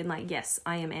forward and been like, yes,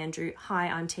 I am Andrew, hi,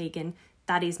 I'm Tegan,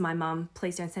 that is my mum,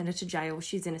 please don't send her to jail,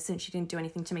 she's innocent, she didn't do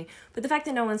anything to me. But the fact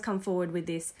that no one's come forward with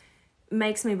this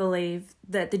makes me believe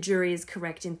that the jury is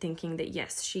correct in thinking that,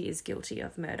 yes, she is guilty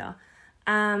of murder.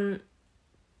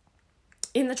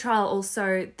 In the trial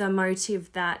also, the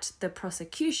motive that the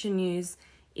prosecution used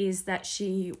is that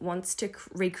she wants to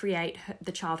recreate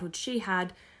the childhood she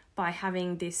had by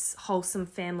having this wholesome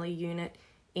family unit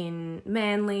in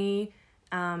Manly.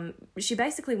 She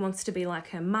basically wants to be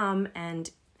like her mum,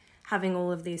 and having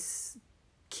all of these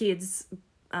kids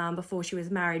before she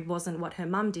was married wasn't what her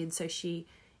mum did, so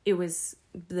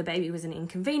the baby was an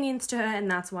inconvenience to her, and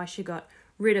that's why she got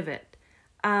rid of it.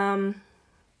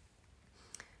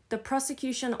 The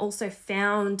prosecution also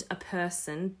found a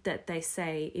person that they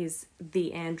say is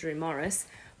the Andrew Morris,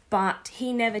 but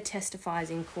he never testifies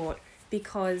in court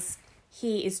because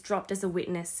he is dropped as a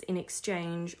witness in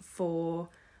exchange for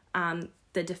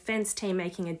the defense team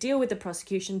making a deal with the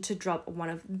prosecution to drop one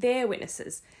of their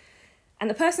witnesses. And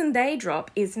the person they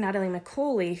drop is Natalie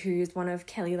McCauley, who's one of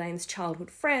Keli Lane's childhood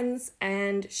friends,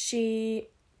 and she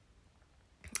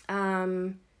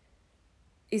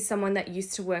is someone that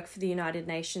used to work for the United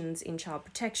Nations in child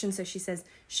protection, so she says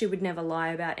she would never lie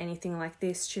about anything like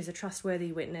this. She's a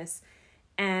trustworthy witness.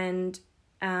 And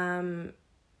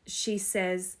she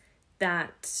says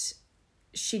that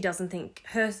she doesn't think,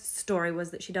 her story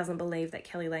was that she doesn't believe that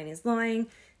Keli Lane is lying,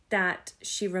 that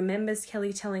she remembers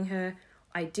Keli telling her,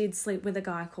 I did sleep with a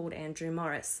guy called Andrew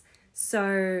Morris,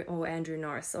 or Andrew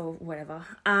Norris, or whatever.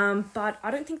 But I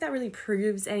don't think that really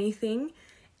proves anything.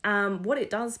 What it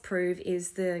does prove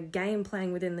is the game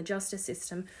playing within the justice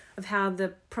system of how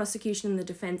the prosecution and the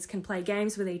defense can play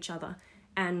games with each other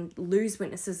and lose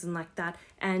witnesses and like that,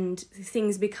 and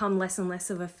things become less and less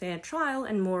of a fair trial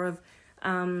and more of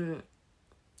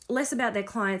less about their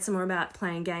clients and more about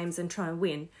playing games and trying to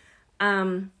win.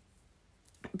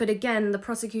 But again, the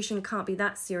prosecution can't be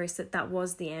that serious that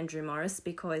was the Andrew Morris,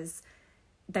 because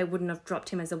they wouldn't have dropped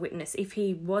him as a witness. If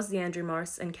he was the Andrew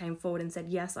Morris and came forward and said,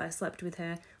 yes, I slept with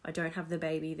her, I don't have the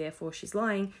baby, therefore she's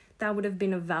lying, that would have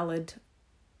been a valid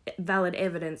valid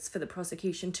evidence for the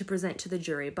prosecution to present to the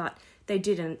jury, but they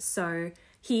didn't. So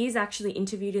he is actually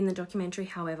interviewed in the documentary,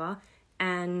 however,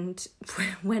 and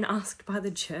when asked by the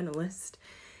journalist,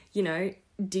 you know,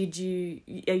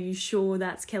 are you sure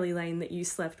that's Keli Lane that you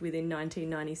slept with in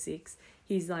 1996?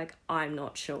 He's like, I'm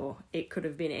not sure. It could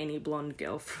have been any blonde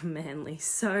girl from Manly.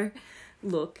 So,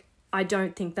 look, I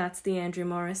don't think that's the Andrew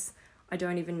Morris. I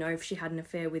don't even know if she had an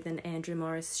affair with an Andrew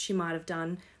Morris. She might have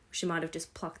done. She might have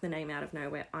just plucked the name out of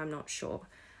nowhere. I'm not sure.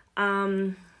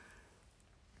 But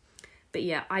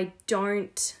yeah, I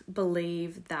don't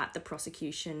believe that the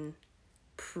prosecution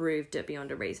proved it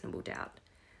beyond a reasonable doubt.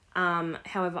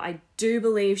 However, I do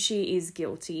believe she is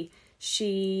guilty.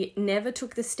 She never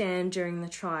took the stand during the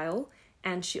trial,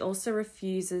 and she also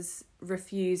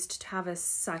refused to have a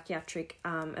psychiatric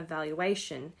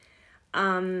evaluation.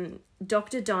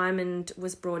 Dr. Diamond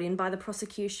was brought in by the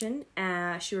prosecution.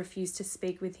 She refused to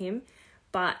speak with him,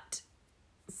 but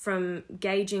from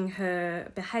gauging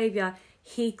her behaviour,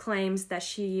 he claims that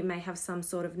she may have some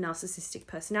sort of narcissistic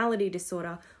personality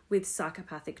disorder with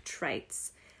psychopathic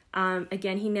traits.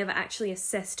 Again, he never actually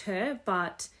assessed her,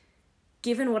 but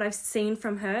given what I've seen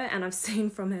from her and I've seen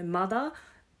from her mother,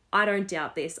 I don't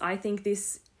doubt this. I think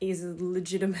this is a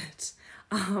legitimate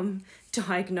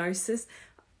diagnosis.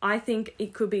 I think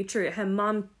it could be true. Her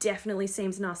mum definitely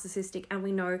seems narcissistic, and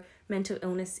we know mental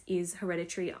illness is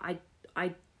hereditary.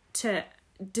 To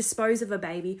dispose of a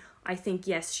baby, I think,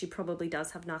 yes, she probably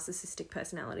does have narcissistic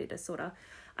personality disorder.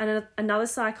 And another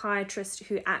psychiatrist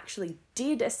who actually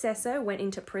did assess her, went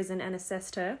into prison and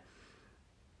assessed her,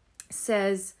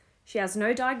 says she has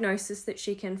no diagnosis that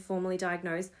she can formally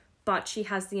diagnose, but she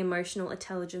has the emotional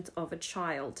intelligence of a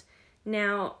child.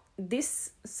 Now,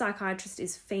 this psychiatrist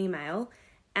is female,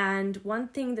 and one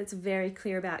thing that's very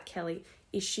clear about Keli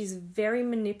is she's very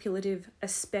manipulative,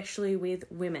 especially with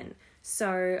women.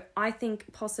 So I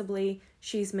think possibly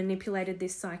she's manipulated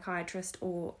this psychiatrist,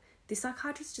 or this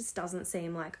psychiatrist just doesn't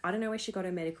seem like, I don't know where she got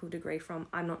her medical degree from,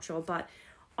 I'm not sure, but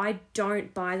I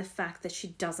don't buy the fact that she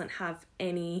doesn't have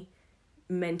any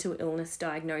mental illness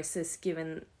diagnosis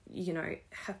given, you know,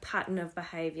 her pattern of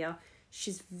behaviour.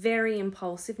 She's very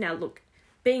impulsive. Now, look,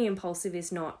 being impulsive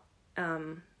is not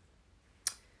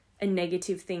a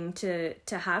negative thing to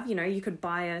have. You know, you could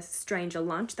buy a stranger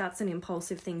lunch. That's an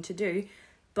impulsive thing to do.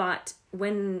 But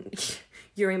when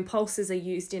your impulses are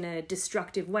used in a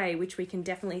destructive way, which we can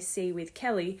definitely see with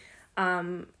Keli,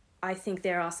 I think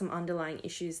there are some underlying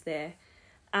issues there.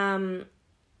 And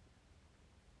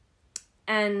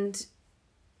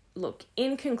look,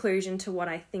 in conclusion to what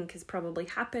I think has probably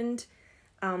happened,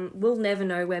 we'll never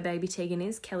know where baby Tegan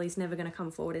is. Keli's never going to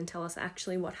come forward and tell us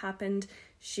actually what happened.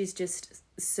 She's just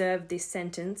served this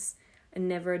sentence and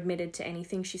never admitted to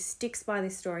anything. She sticks by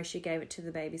this story. She gave it to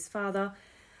the baby's father.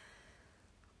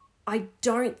 I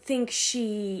don't think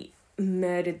she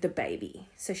murdered the baby.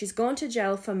 So she's gone to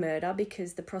jail for murder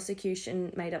because the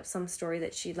prosecution made up some story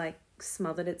that she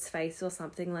smothered its face or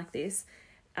something like this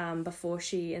before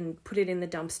and put it in the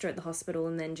dumpster at the hospital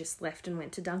and then just left and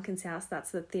went to Duncan's house.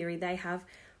 That's the theory they have.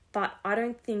 But I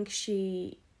don't think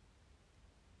she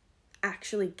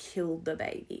actually killed the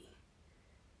baby.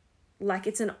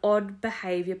 It's an odd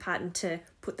behaviour pattern to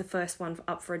put the first one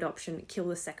up for adoption, kill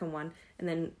the second one, and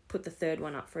then put the third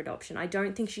one up for adoption. I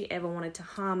don't think she ever wanted to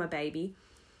harm a baby,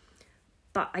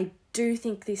 but I do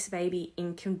think this baby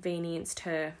inconvenienced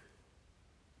her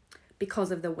because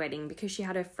of the wedding, because she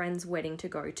had her friend's wedding to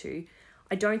go to.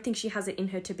 I don't think she has it in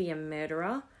her to be a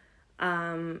murderer.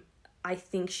 I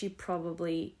think she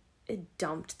probably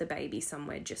dumped the baby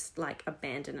somewhere, just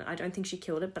abandoned it. I don't think she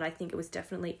killed it, but I think it was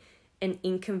definitely an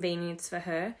inconvenience for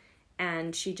her,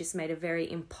 and she just made a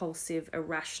very impulsive,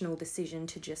 irrational decision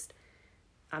to just,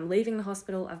 I'm leaving the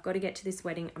hospital, I've got to get to this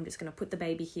wedding, I'm just going to put the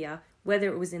baby here.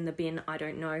 Whether it was in the bin, I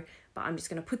don't know, but I'm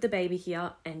just going to put the baby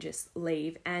here and just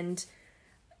leave. And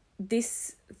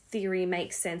this theory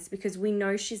makes sense because we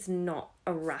know she's not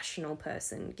a rational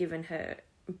person given her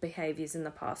behaviours in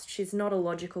the past. She's not a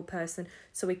logical person,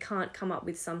 so we can't come up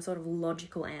with some sort of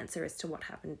logical answer as to what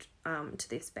happened to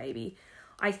this baby.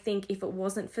 I think if it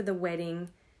wasn't for the wedding,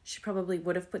 she probably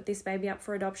would have put this baby up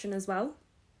for adoption as well.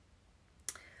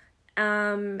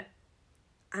 And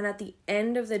at the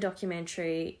end of the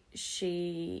documentary,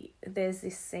 there's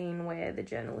this scene where the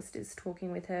journalist is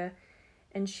talking with her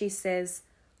and she says,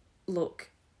 look,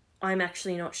 I'm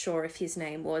actually not sure if his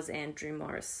name was Andrew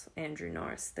Norris,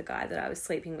 the guy that I was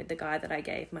sleeping with, the guy that I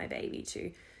gave my baby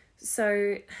to.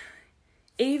 So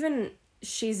even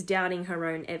she's doubting her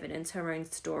own evidence, her own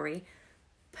story.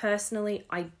 Personally,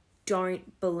 I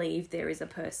don't believe there is a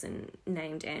person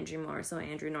named Andrew Morris or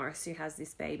Andrew Norris who has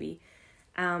this baby.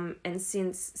 And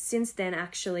since then,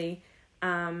 actually,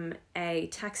 a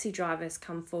taxi driver has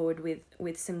come forward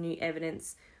with some new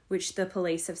evidence, which the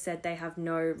police have said they have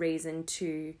no reason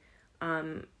to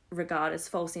regard as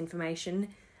false information.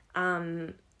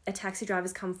 A taxi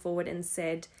driver's come forward and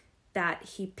said that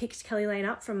he picked Keli Lane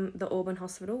up from the Auburn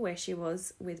hospital where she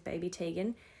was with baby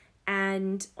Tegan,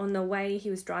 and on the way he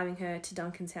was driving her to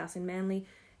Duncan's house in Manly.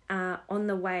 On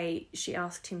the way, she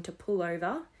asked him to pull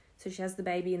over. So she has the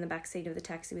baby in the back seat of the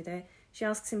taxi with her. She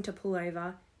asks him to pull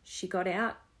over. She got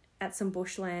out at some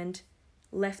bushland,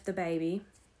 left the baby,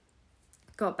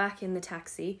 got back in the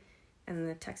taxi, and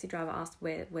the taxi driver asked,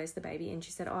 where's the baby? And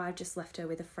she said, I've just left her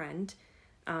with a friend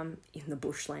in the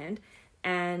bushland.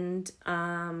 And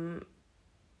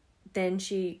then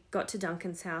she got to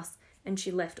Duncan's house and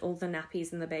she left all the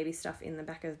nappies and the baby stuff in the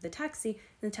back of the taxi.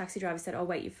 And the taxi driver said, oh,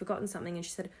 wait, you've forgotten something. And she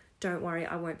said, don't worry,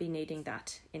 I won't be needing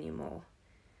that anymore.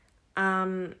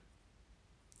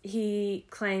 He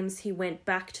claims he went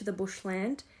back to the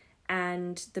bushland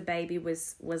and the baby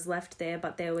was left there,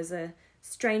 but there was a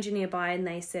stranger nearby and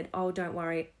they said, oh, don't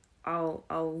worry,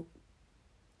 I'll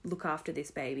look after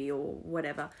this baby or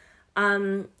whatever.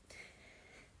 And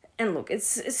look,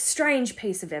 it's a strange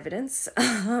piece of evidence,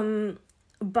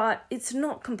 but it's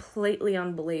not completely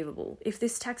unbelievable. If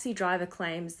this taxi driver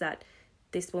claims that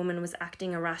this woman was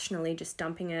acting irrationally, just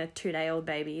dumping a 2-day-old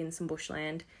baby in some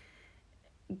bushland,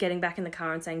 getting back in the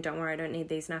car and saying, don't worry, I don't need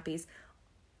these nappies,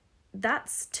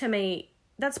 to me,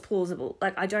 that's plausible.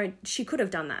 Like, she could have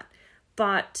done that.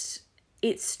 But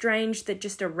it's strange that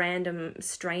just a random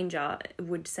stranger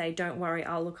would say, don't worry,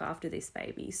 I'll look after this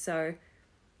baby. So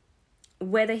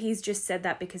whether he's just said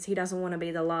that because he doesn't want to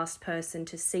be the last person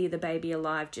to see the baby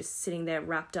alive, just sitting there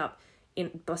wrapped up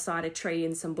beside a tree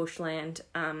in some bushland,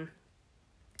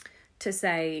 to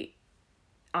say,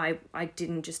 I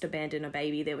didn't just abandon a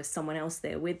baby, there was someone else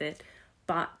there with it.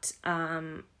 But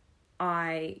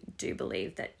I do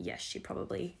believe that, yes, she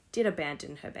probably did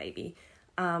abandon her baby,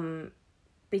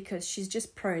 because she's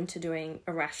just prone to doing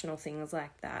irrational things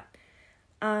like that.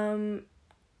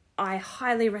 I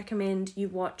highly recommend you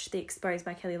watch the Exposed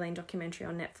by Keli Lane documentary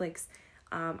on Netflix.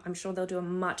 I'm sure they'll do a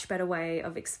much better way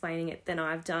of explaining it than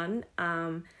I've done.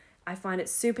 I find it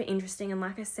super interesting, and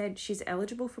like I said, she's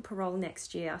eligible for parole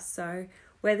next year, so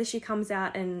whether she comes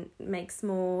out and makes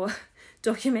more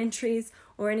documentaries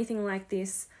or anything like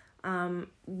this,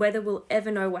 whether we'll ever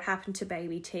know what happened to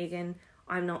baby Tegan,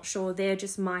 I'm not sure. They're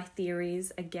just my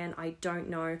theories. Again, I don't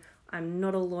know. I'm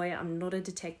not a lawyer. I'm not a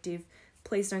detective.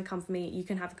 Please don't come for me. You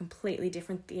can have a completely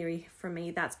different theory from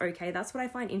me. That's okay. That's what I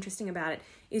find interesting about it,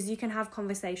 is you can have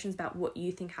conversations about what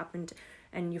you think happened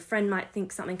and your friend might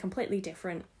think something completely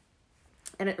different,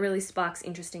 and it really sparks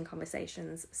interesting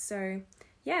conversations. So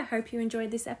yeah, hope you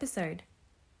enjoyed this episode.